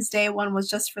Valentine's Day one was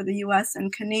just for the US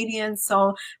and Canadians.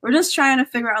 So we're just trying to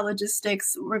figure out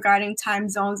logistics regarding time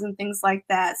zones and things like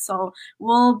that. So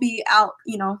we'll be out,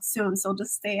 soon. So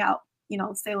just stay out,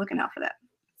 stay looking out for that.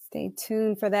 Stay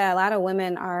tuned for that. A lot of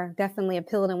women are definitely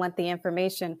appealed and want the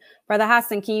information. Brother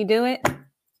Hassan, can you do it?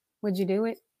 Would you do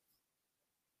it?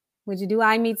 Would you do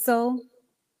I Meet Soul?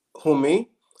 Who, me?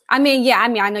 I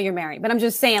know you're married, but I'm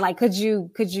just saying, like, would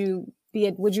you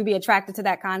be attracted to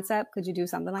that concept? Could you do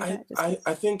something like that?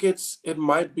 I think it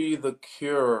might be the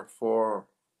cure for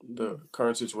the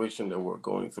current situation that we're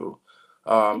going through.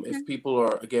 If people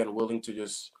are, again, willing to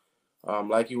just,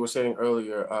 like you were saying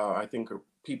earlier, I think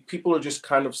people are just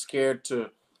kind of scared to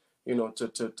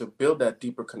build that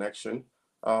deeper connection.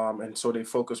 And so they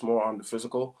focus more on the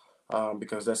physical.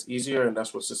 Because that's easier and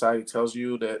that's what society tells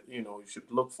you that you should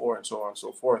look for, and so on and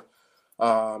so forth.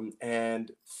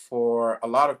 And for a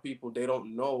lot of people, they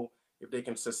don't know if they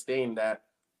can sustain that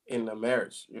in a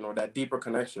marriage, that deeper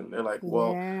connection. They're like,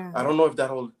 well, yeah. I don't know if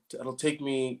that'll take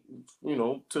me,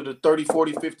 to the 30,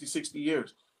 40, 50, 60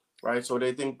 years, right? So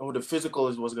they think, the physical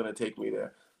is what's going to take me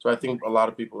there. So I think a lot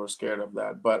of people are scared of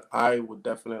that. But I would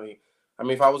definitely,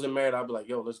 if I wasn't married, I'd be like,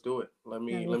 yo, let's do it.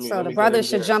 So the brothers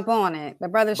should jump on it. The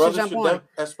brothers should jump on it.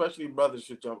 Especially brothers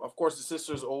should jump. Of course, the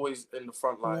sisters always in the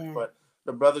front line, but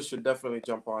the brothers should definitely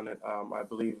jump on it. I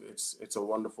believe it's a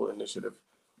wonderful initiative.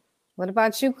 What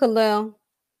about you, Khalil?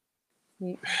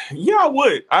 Yeah, I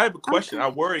would. I have a question. Okay. I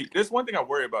worry. There's one thing I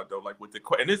worry about though, like with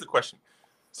and this is a question.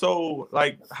 So,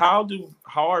 like, how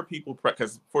are people?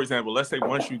 Because, for example, let's say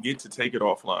once you get to take it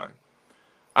offline,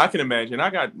 I can imagine I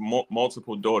got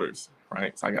multiple daughters,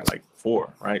 right? So I got like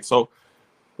 4, right? So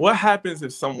what happens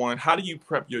if someone, how do you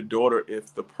prep your daughter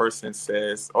if the person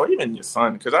says, or even your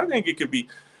son? Because I think it could be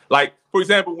like, for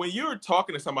example, when you're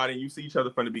talking to somebody and you see each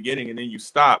other from the beginning and then you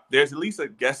stop, there's at least a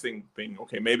guessing thing.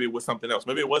 Okay, maybe it was something else.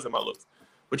 Maybe it wasn't my looks.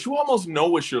 But you almost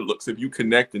know it's your looks if you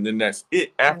connect, and then that's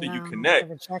it after you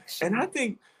connect. And I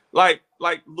think like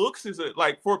looks is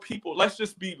like for people, let's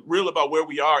just be real about where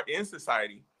we are in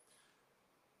society.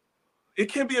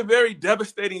 It can be a very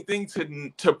devastating thing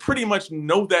to pretty much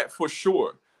know that for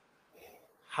sure.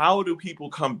 How do people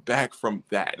come back from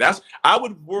that? I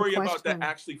would worry about that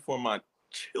actually for my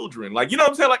children. Like, you know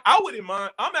what I'm saying? Like, I wouldn't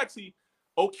mind. I'm actually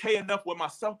okay enough with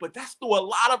myself, but that's through a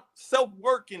lot of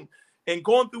self-work and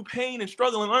going through pain and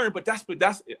struggling and learning. But that's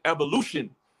evolution.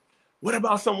 What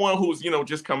about someone who's,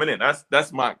 just coming in?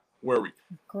 That's my worry.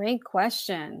 Great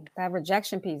question. That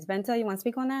rejection piece. Bente, you want to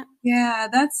speak on that? Yeah,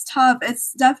 that's tough.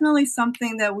 It's definitely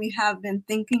something that we have been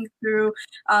thinking through.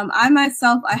 I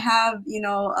myself, I have,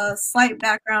 a slight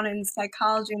background in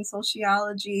psychology and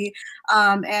sociology,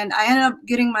 and I ended up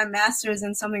getting my master's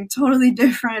in something totally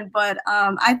different. But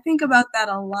I think about that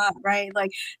a lot, right?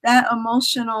 Like that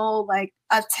emotional,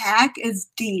 attack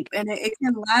is deep, and it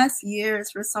can last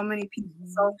years for so many people.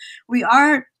 So we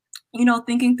are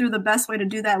thinking through the best way to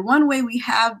do that. One way we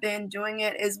have been doing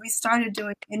it is we started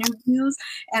doing interviews,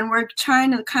 and we're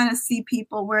trying to kind of see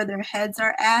people where their heads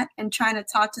are at and trying to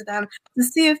talk to them to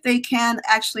see if they can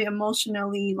actually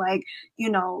emotionally,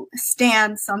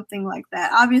 stand something like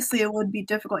that. Obviously, it would be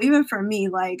difficult. Even for me,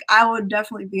 I would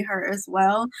definitely be hurt as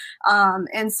well.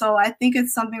 And so I think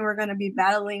it's something we're going to be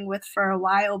battling with for a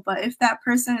while. But if that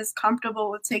person is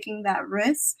comfortable with taking that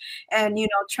risk and,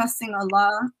 trusting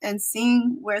Allah and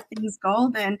seeing where things go,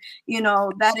 then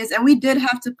that is. And we did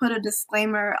have to put a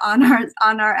disclaimer on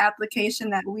our application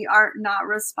that we are not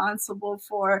responsible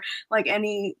for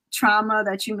any trauma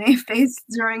that you may face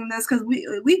during this, because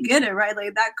we get it, right?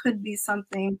 Like that could be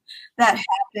something that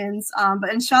happens,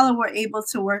 but inshallah we're able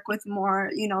to work with more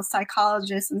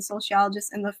psychologists and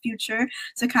sociologists in the future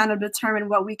to kind of determine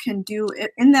what we can do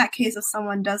in that case if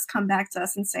someone does come back to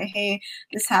us and say, hey,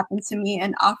 this happened to me,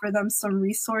 and offer them some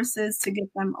resources to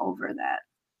get them over that.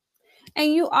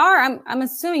 And you are, I'm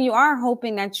assuming you are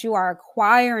hoping that you are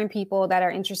acquiring people that are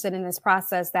interested in this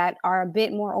process, that are a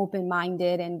bit more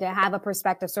open-minded and to have a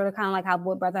perspective, sort of kind of like how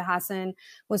what Brother Hassan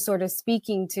was sort of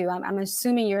speaking to. I'm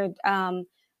assuming you're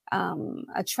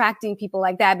attracting people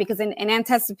like that, because in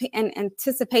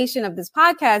anticipation of this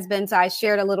podcast, Bente, I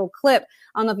shared a little clip.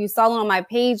 I don't know if you saw it on my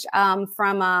page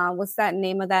from what's that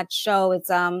name of that show? It's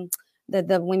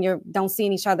the when you don't see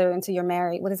each other until you're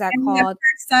married. What is that called?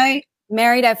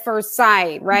 Married at First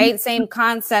Sight, right? Same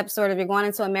concept, sort of. You're going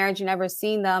into a marriage, you've never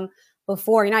seen them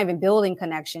before. You're not even building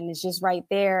connection. It's just right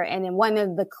there. And in one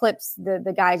of the clips,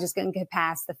 the guy just couldn't get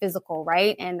past the physical,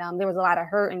 right? And there was a lot of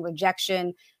hurt and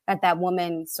rejection that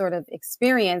woman sort of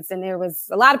experienced. And there was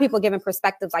a lot of people giving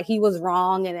perspectives like he was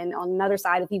wrong. And then on another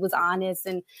side, if he was honest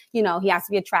and, he has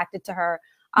to be attracted to her.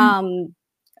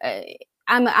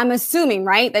 I'm assuming,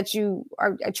 right, that you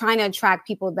are trying to attract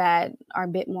people that are a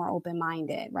bit more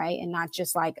open-minded, right? And not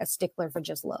just like a stickler for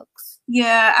just looks.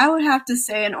 Yeah, I would have to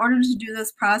say in order to do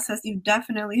this process, you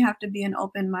definitely have to be an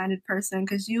open-minded person,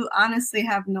 because you honestly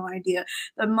have no idea.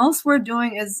 The most we're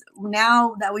doing is,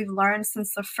 now that we've learned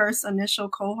since the first initial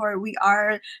cohort, we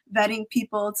are vetting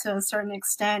people to a certain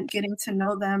extent, getting to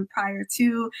know them prior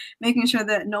to, making sure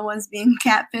that no one's being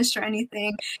catfished or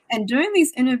anything. And during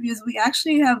these interviews, we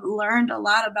actually have learned a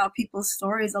lot about people's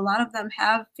stories. A lot of them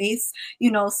have faced,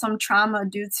 some trauma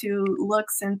due to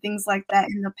looks and things like that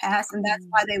in the past. And that's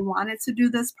why they wanted to do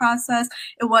this process.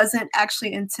 It wasn't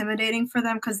actually intimidating for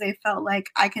them, because they felt like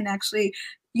I can actually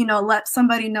let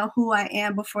somebody know who I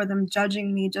am before them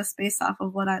judging me just based off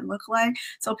of what I look like.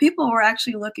 So people were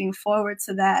actually looking forward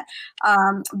to that.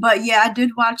 But yeah, I did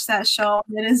watch that show.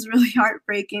 It is really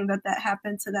heartbreaking that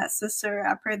happened to that sister.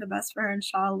 I pray the best for her,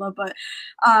 inshallah. But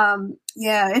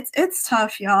yeah, it's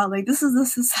tough, y'all. Like, this is the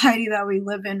society that we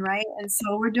live in, right? And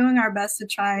so we're doing our best to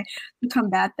try to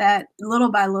combat that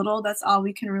little by little. That's all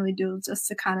we can really do, just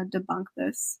to kind of debunk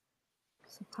this.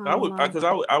 I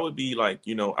would be like,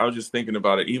 I was just thinking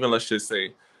about it. Even let's just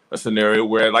say a scenario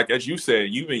where, like, as you said,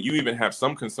 you even have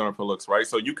some concern for looks, right?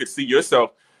 So you could see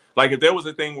yourself, like, if there was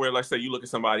a thing where, let's say, you look at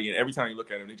somebody and every time you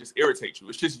look at them, they just irritate you.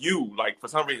 It's just you. Like, for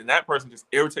some reason, that person just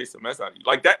irritates the mess out of you.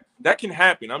 Like, that can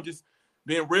happen. I'm just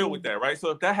being real with that, right? So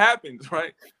if that happens,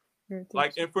 right?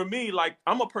 Like, and for me, like,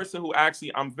 I'm a person who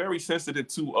actually, I'm very sensitive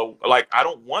to, I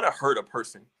don't want to hurt a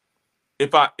person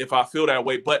if I feel that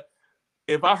way. But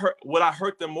if I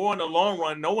hurt them more in the long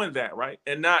run, knowing that, right?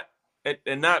 And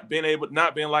not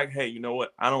being like, hey, you know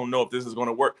what? I don't know if this is going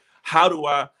to work. how do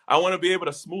I want to be able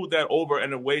to smooth that over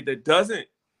in a way that doesn't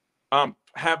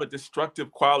have a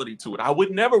destructive quality to it. I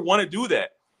would never want to do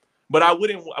that, but I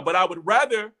would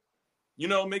rather,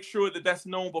 make sure that that's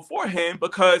known beforehand,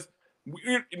 because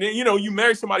you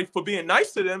marry somebody for being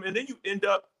nice to them, and then you end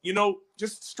up,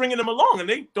 just stringing them along, and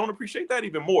they don't appreciate that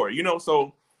even more,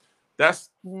 so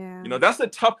that's, that's a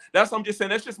tough, I'm just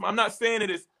saying, I'm not saying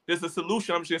there's a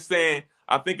solution. I'm just saying,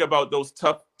 I think about those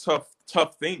tough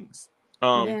things.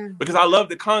 Because I love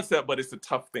the concept, but it's a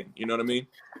tough thing. You know what I mean?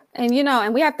 And,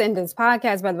 and we have to end this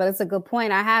podcast, but it's a good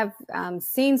point. I have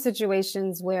seen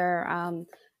situations where,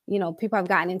 people have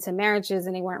gotten into marriages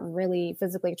and they weren't really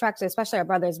physically attracted, especially our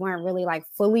brothers weren't really like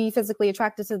fully physically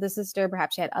attracted to the sister.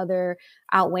 Perhaps she had other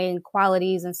outweighing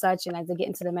qualities and such. And as they get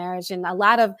into the marriage, and a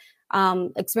lot of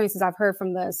experiences I've heard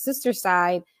from the sister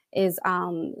side is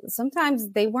sometimes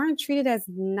they weren't treated as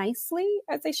nicely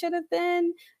as they should have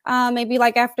been. Maybe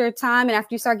like after a time, and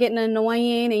after you start getting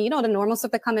annoying and, the normal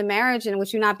stuff that come in marriage, and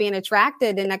with you not being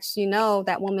attracted, and next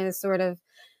that woman is sort of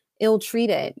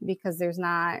ill-treated because there's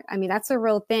not, that's a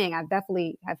real thing. I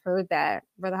definitely have heard that.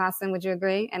 Brother Hassan, would you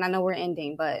agree? And I know we're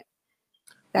ending, but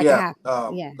that can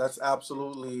happen. That's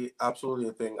absolutely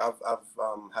a thing. I've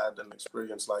had an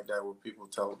experience like that where people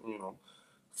tell,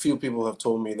 few people have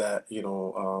told me that,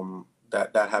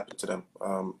 that happened to them,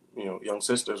 young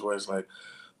sisters, where it's like,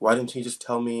 why didn't he just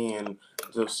tell me, and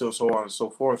so on and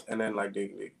so forth. And then like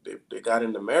they got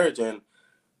into marriage, and,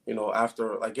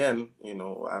 after a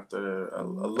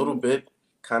little bit,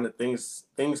 kind of things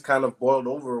kind of boiled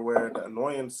over, where the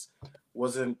annoyance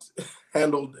wasn't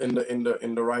handled in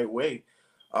the right way,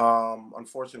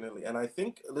 unfortunately. And I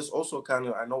think this also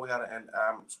I know we had to end.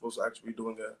 I'm supposed to actually be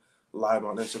doing a live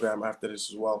on Instagram after this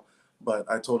as well, but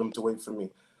I told him to wait for me.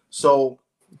 So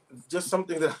just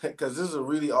something that, because this is a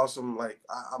really awesome, like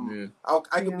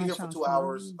I could be here for 2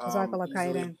 hours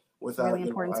easily without, really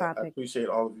important topic. I appreciate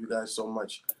all of you guys so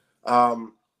much.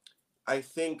 I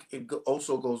think it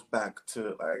also goes back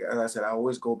to, like, as I said, I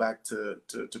always go back to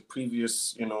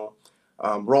previous,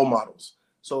 role models.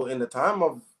 So in the time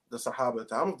of the Sahaba, the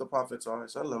time of the Prophet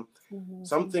ﷺ,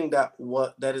 something that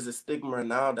is a stigma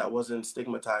now that wasn't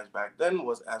stigmatized back then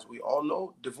was, as we all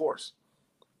know, divorce,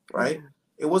 right?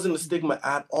 It wasn't a stigma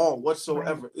at all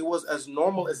whatsoever. Right. It was as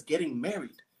normal as getting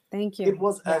married. Thank you. It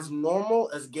was as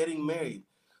normal as getting married.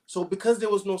 So because there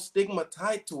was no stigma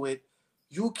tied to it,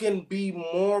 you can be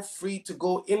more free to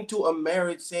go into a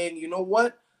marriage saying, you know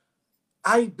what,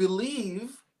 I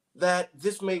believe that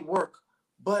this may work,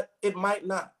 but it might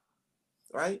not,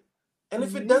 right? And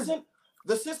if it doesn't,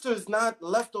 the sister is not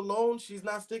left alone. She's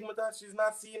not stigmatized. She's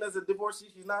not seen as a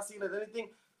divorcee. She's not seen as anything.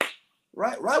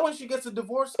 Right when she gets a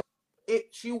divorce,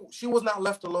 she was not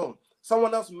left alone.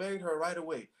 Someone else married her right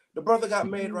away. The brother got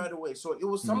married right away. So it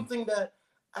was something that,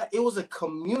 it was a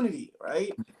community,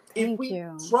 right? If we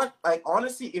trust, like,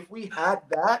 honestly, if we had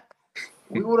that,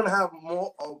 we wouldn't have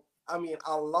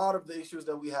a lot of the issues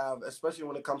that we have, especially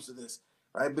when it comes to this,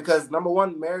 right? Because number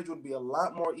one, marriage would be a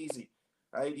lot more easy,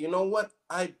 right? You know what?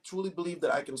 I truly believe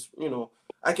that I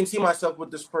can see myself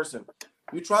with this person.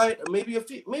 You try it, maybe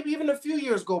even a few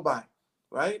years go by,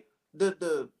 right?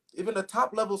 Even the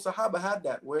top level Sahaba had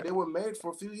that, where they were married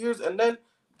for a few years and then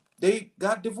they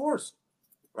got divorced,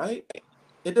 right?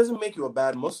 It doesn't make you a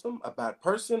bad Muslim, a bad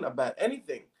person, a bad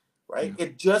anything, right?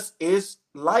 It just is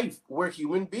life. We're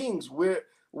human beings. We're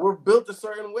built a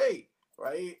certain way,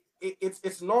 right?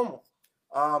 It's normal.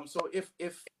 So if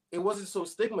it wasn't so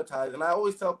stigmatized, and I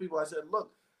always tell people, I said,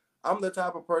 look, I'm the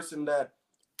type of person that,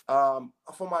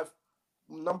 for my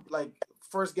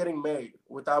first getting married,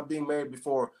 without being married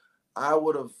before, I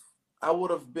would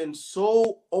have been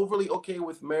so overly okay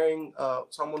with marrying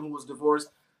someone who was divorced,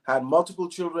 had multiple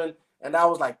children, and I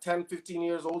was like 10, 15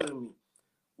 years older than me.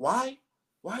 Why?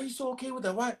 Why are you so okay with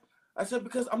that? Why? I said,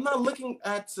 because I'm not looking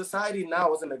at society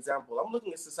now as an example. I'm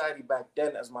looking at society back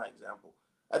then as my example.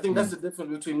 I think that's the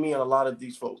difference between me and a lot of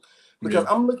these folks. Because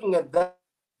I'm looking at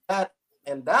that,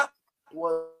 and that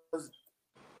was,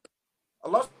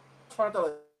 Allah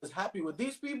is happy with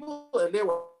these people, and they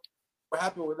were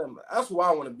happy with them. That's who I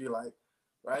want to be like,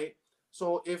 right?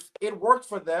 So if it worked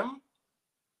for them,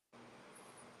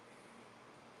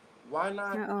 why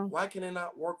not? Why can it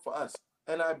not work for us?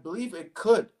 And I believe it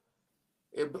could.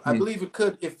 I believe it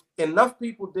could. If enough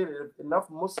people did it, if enough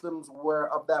Muslims were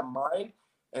of that mind,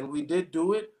 and we did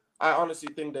do it, I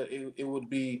honestly think that it would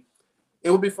be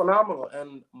phenomenal,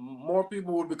 and more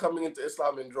people would be coming into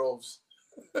Islam in droves.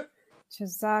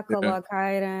 Jazakallah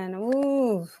khairan.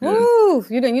 Ooh, woo.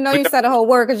 You said the whole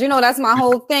word, because that's my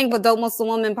whole thing with Dope Muslim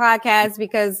Woman podcast,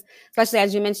 because especially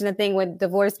as you mentioned the thing with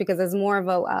divorce, because it's more of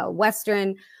a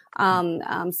Western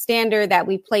standard that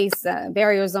we place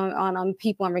barriers on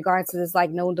people in regards to this, like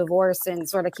no divorce, and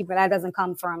sort of that doesn't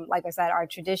come from, like I said, our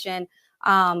tradition.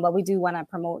 But we do want to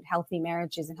promote healthy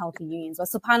marriages and healthy unions. But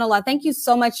subhanAllah, thank you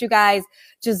so much, you guys.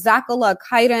 Jazakallah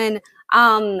khairan.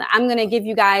 I'm going to give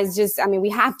you guys we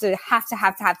have to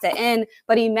end,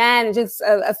 but Iman, just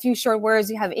a few short words.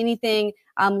 You have anything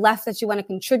left that you want to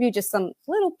contribute? Just some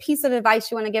little piece of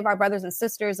advice you want to give our brothers and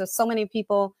sisters? There's so many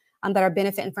people that are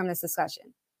benefiting from this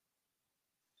discussion.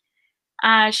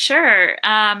 Sure.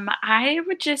 I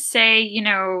would just say,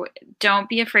 don't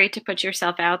be afraid to put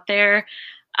yourself out there.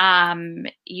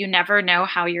 You never know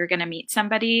how you're going to meet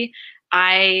somebody.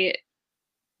 I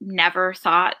never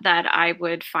thought that I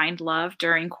would find love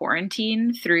during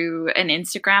quarantine through an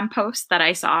Instagram post that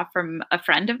I saw from a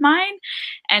friend of mine.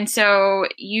 And so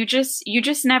you just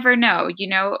never know,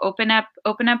 open up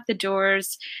the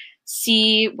doors,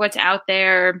 see what's out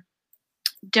there.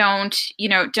 Don't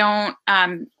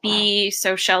be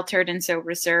so sheltered and so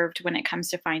reserved when it comes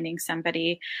to finding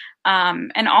somebody.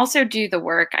 And also do the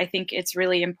work. I think it's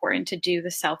really important to do the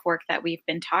self-work that we've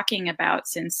been talking about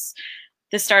since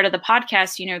the start of the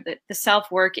podcast. That the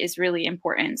self-work is really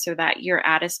important so that you're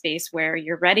at a space where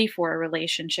you're ready for a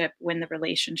relationship when the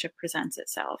relationship presents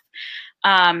itself.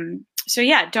 So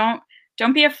yeah,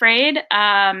 don't be afraid.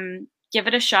 Give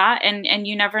it a shot, and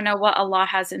you never know what Allah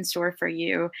has in store for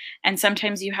you. And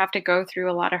sometimes you have to go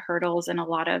through a lot of hurdles and a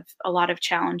lot of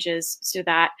challenges so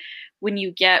that when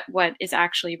you get what is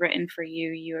actually written for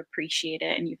you, you appreciate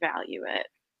it and you value it.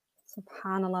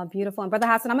 SubhanAllah, beautiful. And Brother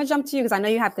Hassan, I'm gonna jump to you because I know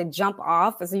you have to jump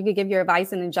off, so you could give your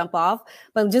advice and then jump off.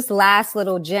 But just last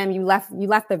little gem, you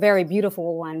left a very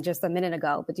beautiful one just a minute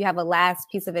ago. But do you have a last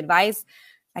piece of advice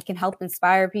that can help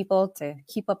inspire people to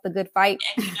keep up the good fight?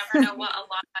 And you never know what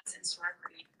Allah has in store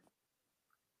for you.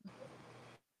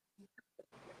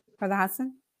 Brother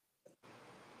Hassan?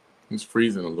 He's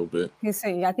freezing a little bit. I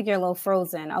think you're a little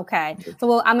frozen. Okay.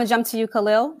 So I'm going to jump to you,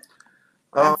 Khalil.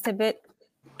 Last tidbit.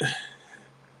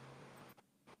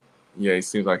 Yeah, he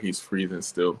seems like he's freezing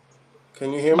still.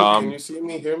 Can you hear me? Can you see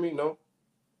me, hear me? No?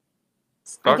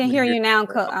 I can hear you now,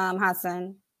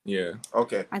 Hassan. Yeah.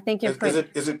 Okay. I think you're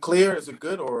Is it clear? Is it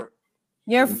good? Or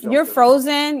you're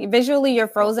frozen. Visually you're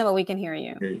frozen, but we can hear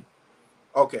you.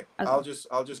 Okay. I'll just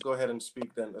go ahead and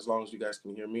speak then, as long as you guys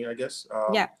can hear me, I guess.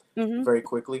 Yeah. Very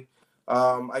quickly.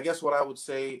 I guess what I would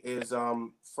say is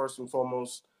first and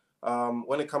foremost,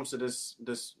 when it comes to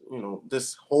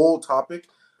this whole topic,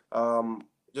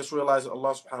 just realize that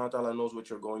Allah subhanahu wa ta'ala knows what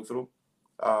you're going through,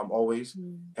 always.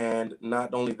 And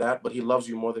not only that, but he loves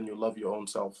you more than you love your own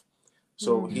self.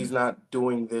 So he's not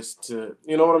doing this to,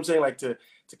 you know what I'm saying? Like to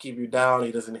keep you down.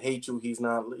 He doesn't hate you. He's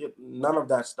not, none of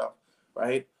that stuff,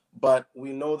 right? But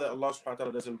we know that Allah subhanahu wa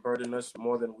ta'ala doesn't burden us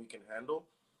more than we can handle.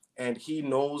 And he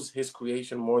knows his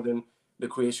creation more than the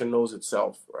creation knows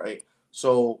itself, right?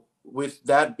 So with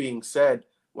that being said,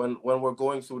 when we're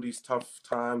going through these tough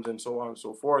times and so on and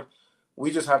so forth, we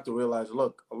just have to realize,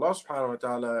 look, Allah subhanahu wa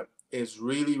ta'ala is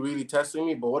really, really testing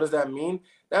me. But what does that mean?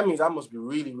 That means I must be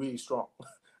really, really strong.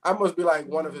 I must be like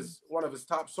one of his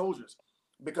top soldiers,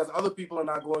 because other people are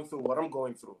not going through what I'm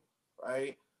going through,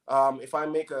 right? If I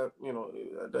make the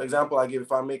example I give,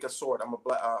 if I make a sword, I'm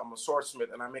a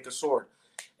swordsmith, and I make a sword,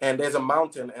 and there's a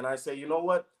mountain, and I say, you know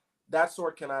what, that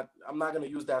sword I'm not going to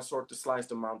use that sword to slice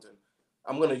the mountain.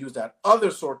 I'm going to use that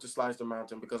other sword to slice the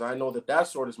mountain, because I know that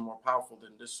sword is more powerful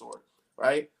than this sword,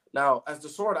 right? Now, as the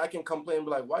sword, I can complain and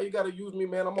be like, why you got to use me,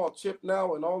 man? I'm all chipped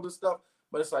now and all this stuff.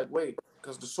 But it's like, wait,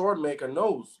 because the sword maker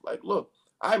knows, like, look,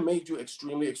 I made you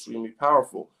extremely, extremely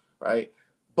powerful, right?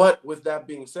 But with that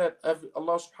being said,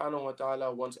 Allah subhanahu wa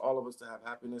ta'ala wants all of us to have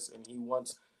happiness, and he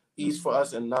wants ease for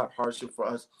us and not hardship for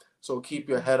us. So keep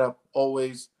your head up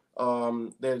always.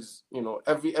 There's,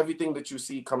 everything that you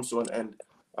see comes to an end.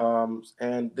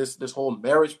 And this whole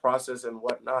marriage process and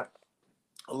whatnot,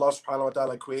 Allah subhanahu wa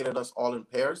ta'ala created us all in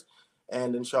pairs.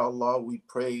 And inshallah, we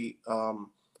pray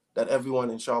that everyone,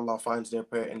 inshallah, finds their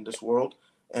pair in this world.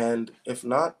 And if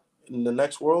not, in the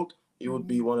next world, you would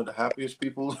be one of the happiest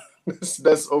people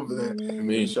that's over there.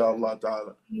 Inshallah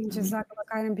ta'ala.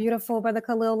 Jazakallah, beautiful. Brother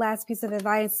Khalil, last piece of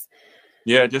advice.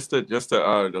 Yeah, just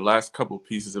the last couple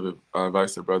pieces of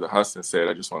advice that Brother Hassan said,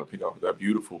 I just want to pick up that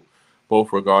beautiful,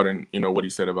 both regarding, what he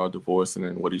said about divorce and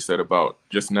then what he said about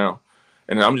just now.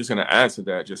 And I'm just going to add to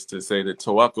that just to say that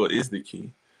tawakkul is the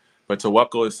key. But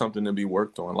tawakkul is something to be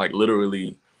worked on. Like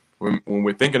literally, when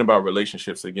we're thinking about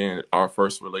relationships, again, our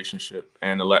first relationship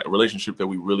and the relationship that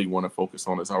we really want to focus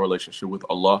on is our relationship with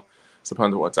Allah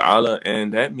subhanahu wa ta'ala.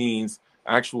 And that means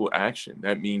actual action.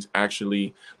 That means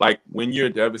actually, like, when you're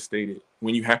devastated,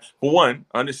 when you have, for one,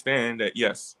 understand that,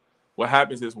 yes, what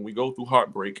happens is when we go through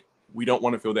heartbreak, we don't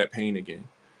want to feel that pain again.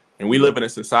 And we live in a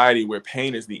society where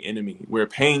pain is the enemy, where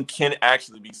pain can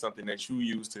actually be something that you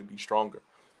use to be stronger.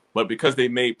 But because they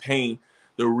made pain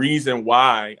the reason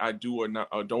why I do or not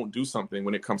or don't do something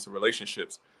when it comes to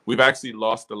relationships, we've actually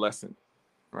lost the lesson,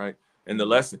 right? And the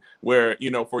lesson where,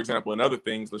 you know, for example, in other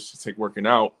things, let's just take working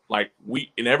out, like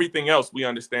in everything else, we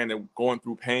understand that going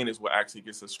through pain is what actually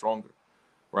gets us stronger,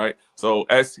 right? So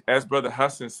as Brother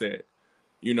Hassan said,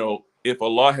 you know, if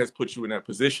Allah has put you in that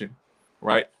position,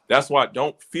 right? That's why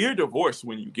don't fear divorce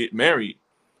when you get married,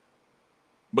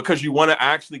 because you want to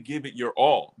actually give it your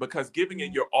all, because giving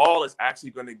it your all is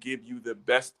actually going to give you the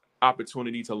best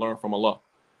opportunity to learn from Allah.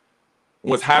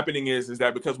 What's happening is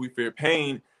that because we fear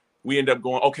pain, we end up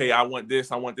going, okay, I want this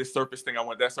surface thing, I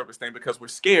want that surface thing, because we're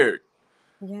scared.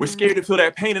 Yeah. We're scared to feel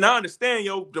that pain. And I understand,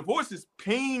 divorce is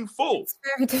painful. It's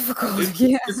very difficult.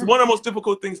 It's one of the most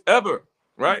difficult things ever,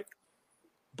 right?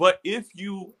 But if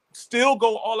you still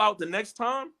go all out the next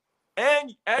time,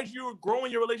 and as you're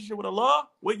growing your relationship with Allah,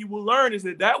 what you will learn is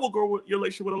that will grow your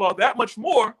relationship with Allah that much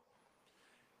more.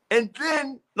 And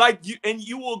then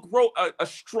you will grow a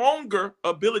stronger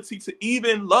ability to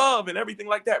even love and everything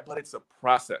like that. But it's a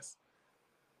process.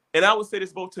 And I would say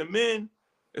this both to men,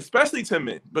 especially to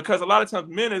men, because a lot of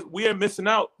times we are missing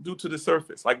out due to the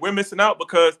surface. Like, we're missing out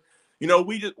because,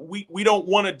 we don't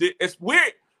want to, it's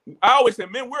weird. I always say,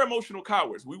 men, we're emotional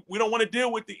cowards. We don't want to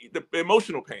deal with the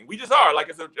emotional pain. We just are. Like,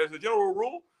 as a general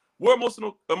rule, we're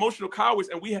emotional cowards,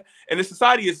 and the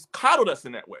society has coddled us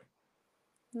in that way.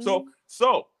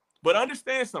 Mm-hmm. But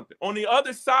understand something. On the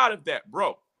other side of that,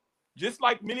 bro, just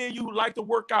like many of you who like to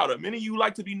work out, or many of you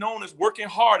like to be known as working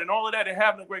hard and all of that and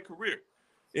having a great career,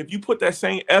 if you put that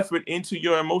same effort into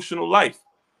your emotional life,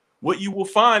 what you will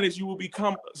find is you will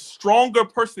become a stronger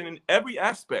person in every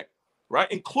aspect. Right,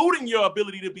 including your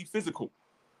ability to be physical.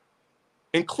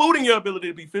 So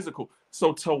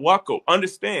tawakkul,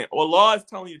 understand, Allah is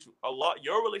telling you to Allah,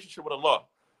 your relationship with Allah.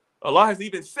 Allah has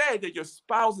even said that your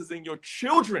spouses and your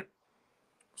children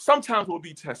sometimes will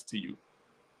be tests to you.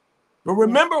 But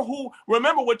remember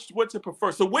what to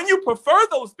prefer. So when you prefer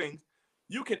those things,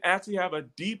 you can actually have a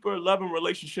deeper, loving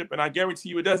relationship, and I guarantee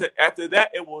you it does it. After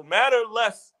that, it will matter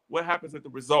less what happens at the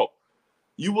result.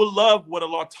 You will love what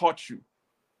Allah taught you.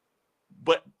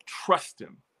 But trust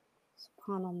him.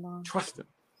 SubhanAllah. Trust him.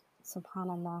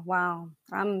 SubhanAllah. Wow.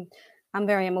 I'm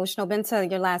very emotional. Binta,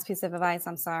 your last piece of advice.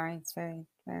 I'm sorry. It's very,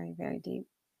 very, very deep.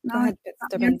 Go ahead,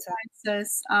 Binta.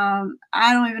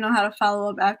 I don't even know how to follow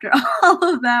up after all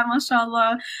of that,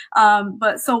 mashallah.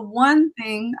 But so one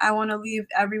thing I want to leave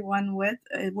everyone with,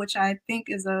 which I think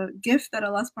is a gift that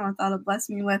Allah subhanahu wa ta'ala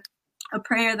blessed me with, a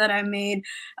prayer that I made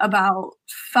about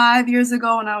 5 years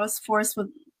ago when I was forced with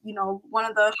one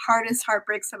of the hardest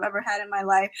heartbreaks I've ever had in my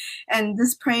life. And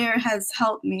this prayer has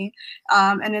helped me.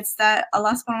 And it's that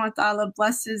Allah subhanahu wa ta'ala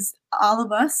blesses all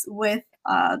of us with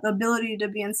the ability to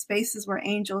be in spaces where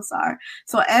angels are.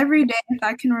 So every day, if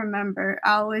I can remember,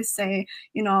 I always say,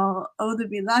 A'udhu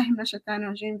billahi minash shaitanir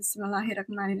rajim, bismillahir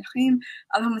rahmanir rahim,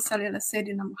 Allahumma salli ala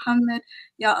Sayyidina Muhammad.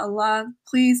 Ya Allah,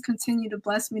 please continue to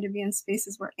bless me to be in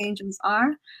spaces where angels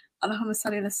are. Allahumma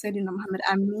salli ala Sayyidina Muhammad.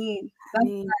 Ameen. That's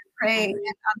what I pray. And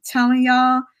I'm telling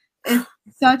y'all, it's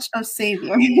such a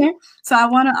savior. So I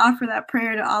want to offer that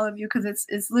prayer to all of you because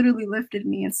it's literally lifted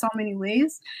me in so many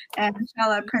ways. And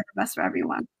inshallah, I pray the best for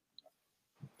everyone.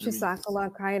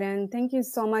 Jazakallah khairan. Thank you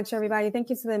so much, everybody.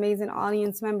 Thank you to the amazing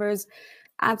audience members.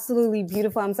 Absolutely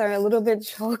beautiful. I'm sorry, a little bit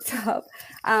choked up.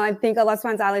 I think Allah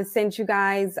subhanahu wa ta'ala sent you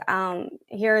guys.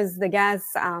 Here is the guest.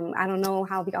 I don't know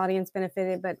how the audience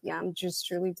benefited, but yeah, I'm just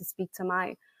truly to speak to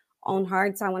my own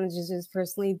heart. So I want to just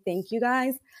personally thank you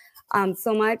guys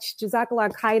so much.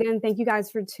 Jazakallah khairan. Thank you guys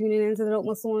for tuning into the Dope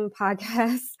Muslim Woman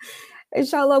podcast.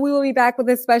 Inshallah, we will be back with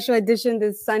a special edition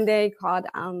this Sunday called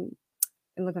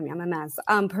look at me, I'm a mess.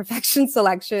 Perfection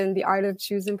Selection, the art of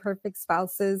choosing perfect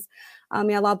spouses.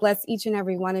 May Allah bless each and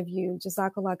every one of you.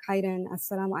 Jazakallah khairan.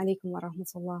 Assalamu alaikum wa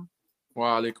rahmatullah.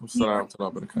 Wa alaikum salam wa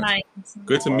barakatuh.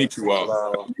 Good to meet you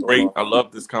all. Great. I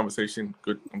love this conversation.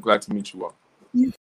 Good. I'm glad to meet you all.